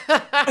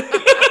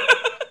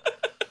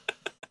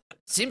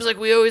 Seems like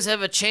we always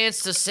have a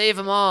chance to save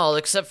them all,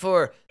 except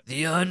for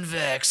the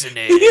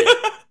unvaccinated.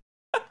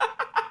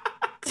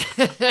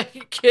 Are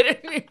you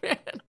kidding me, man?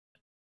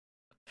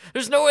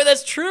 There's no way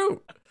that's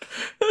true.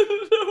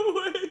 No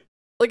way.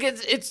 Like,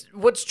 it's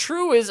what's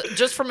true is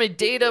just from a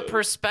data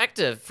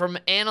perspective, from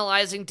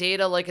analyzing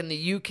data like in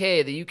the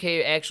UK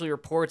actually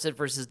reports it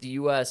versus the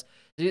US.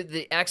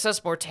 The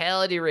excess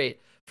mortality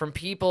rate from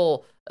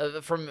people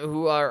from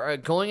who are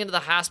going into the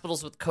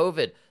hospitals with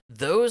COVID,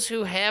 those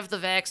who have the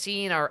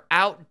vaccine are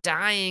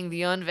outdying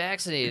the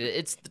unvaccinated.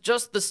 It's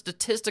just the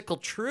statistical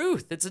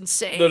truth. It's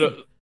insane.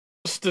 No.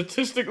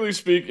 Statistically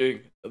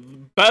speaking,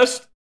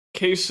 best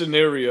case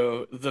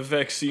scenario, the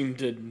vaccine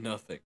did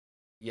nothing.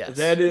 Yes.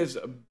 That is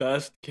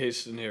best case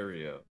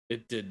scenario.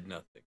 It did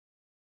nothing.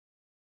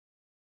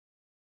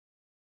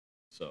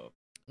 So.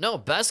 No,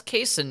 best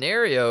case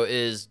scenario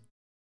is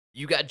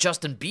you got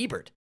Justin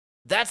Biebered.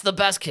 That's the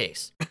best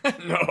case.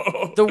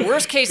 No. The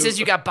worst case is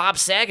you got Bob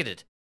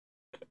Sageted.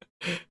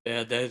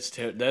 Yeah, that's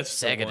the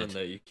one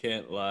that you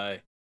can't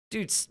lie.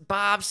 Dude,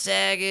 Bob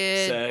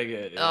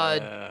Saget.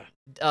 Yeah.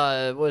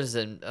 What is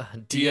it?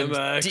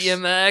 DMX.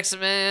 DMX,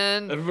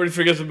 man. Everybody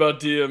forgets about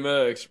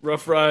DMX.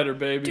 Rough Rider,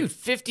 baby. Dude,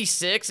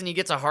 56 and he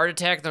gets a heart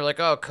attack and they're like,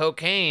 oh,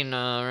 cocaine,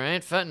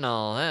 right?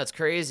 Fentanyl. That's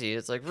crazy.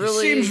 It's like,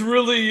 really? He seems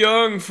really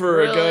young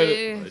for a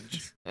guy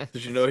that...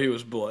 Did you know he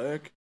was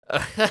black?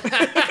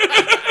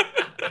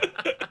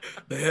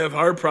 They have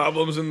heart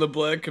problems in the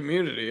black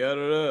community. I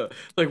don't know.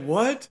 Like,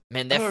 what?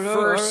 Man, that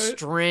first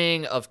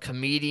string of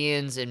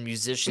comedians and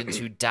musicians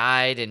who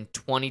died in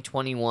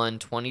 2021,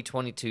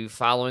 2022,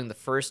 following the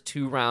first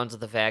 2 rounds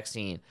of the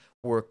vaccine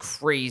were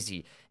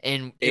crazy.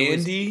 And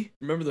Andy?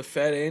 Remember the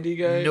fat Andy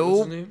guy?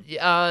 Nope. What's his name?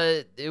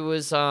 It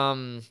was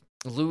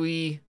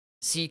Louis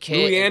C.K.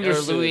 Louis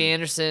Anderson. Or Louis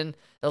Anderson.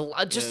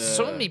 Just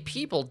so many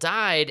people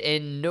died,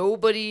 and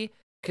nobody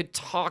could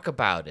talk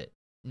about it.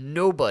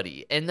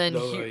 Nobody. And then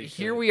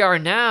here we are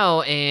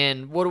now,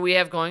 and what do we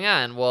have going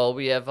on? Well,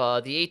 we have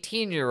the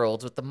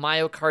 18-year-olds with the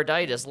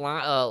myocarditis,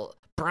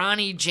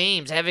 Bronny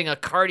James having a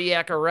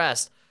cardiac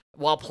arrest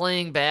while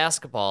playing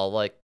basketball.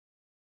 Like,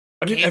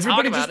 I mean,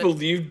 everybody just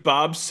believed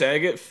Bob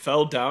Saget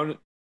fell back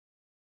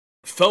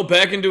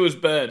into his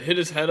bed, hit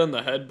his head on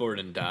the headboard,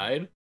 and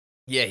died.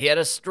 Yeah, he had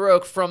a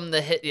stroke from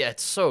the hit. Yeah,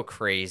 it's so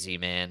crazy,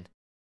 man.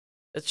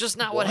 It's just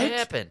not what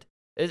happened.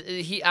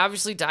 He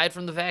obviously died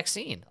from the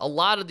vaccine. A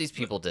lot of these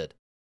people did.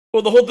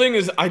 Well, the whole thing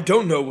is, I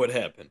don't know what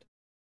happened.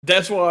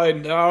 That's why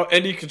now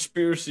any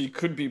conspiracy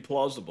could be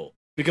plausible.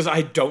 Because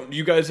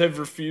you guys have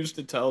refused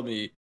to tell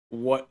me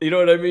what, you know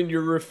what I mean?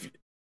 You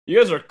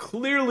guys are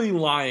clearly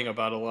lying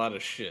about a lot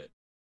of shit.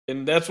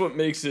 And that's what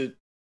makes it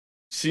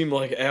seem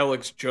like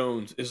Alex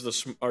Jones is the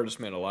smartest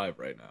man alive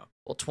right now.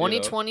 Well,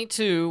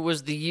 2022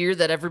 was the year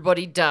that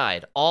everybody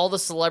died. All the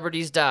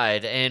celebrities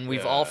died, and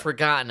we've all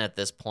forgotten at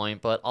this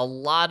point, but a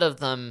lot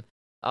of them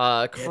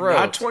croaked.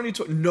 Not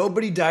 2020.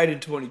 Nobody died in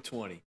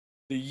 2020.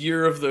 The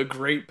year of the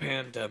great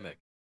pandemic.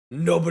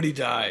 Nobody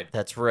died.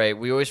 That's right.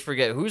 We always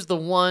forget. Who's the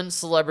one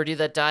celebrity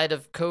that died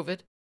of COVID?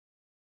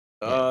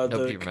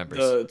 Nobody remembers.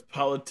 The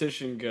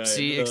politician guy.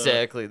 See,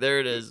 exactly. There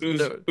it is.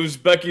 Who's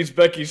Becky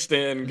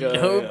Stan guy.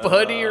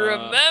 Nobody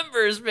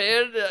remembers,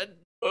 man.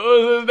 What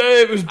was his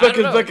name? It was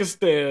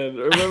Beckistan.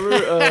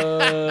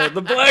 Remember?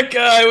 The black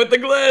guy with the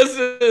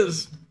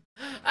glasses.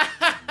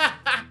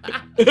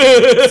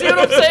 See what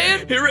I'm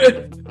saying?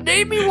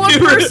 Name me one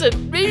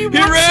person. Name me one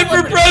He ran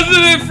for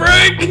president,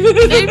 Frank.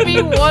 Name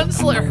me one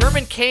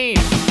Herman Cain.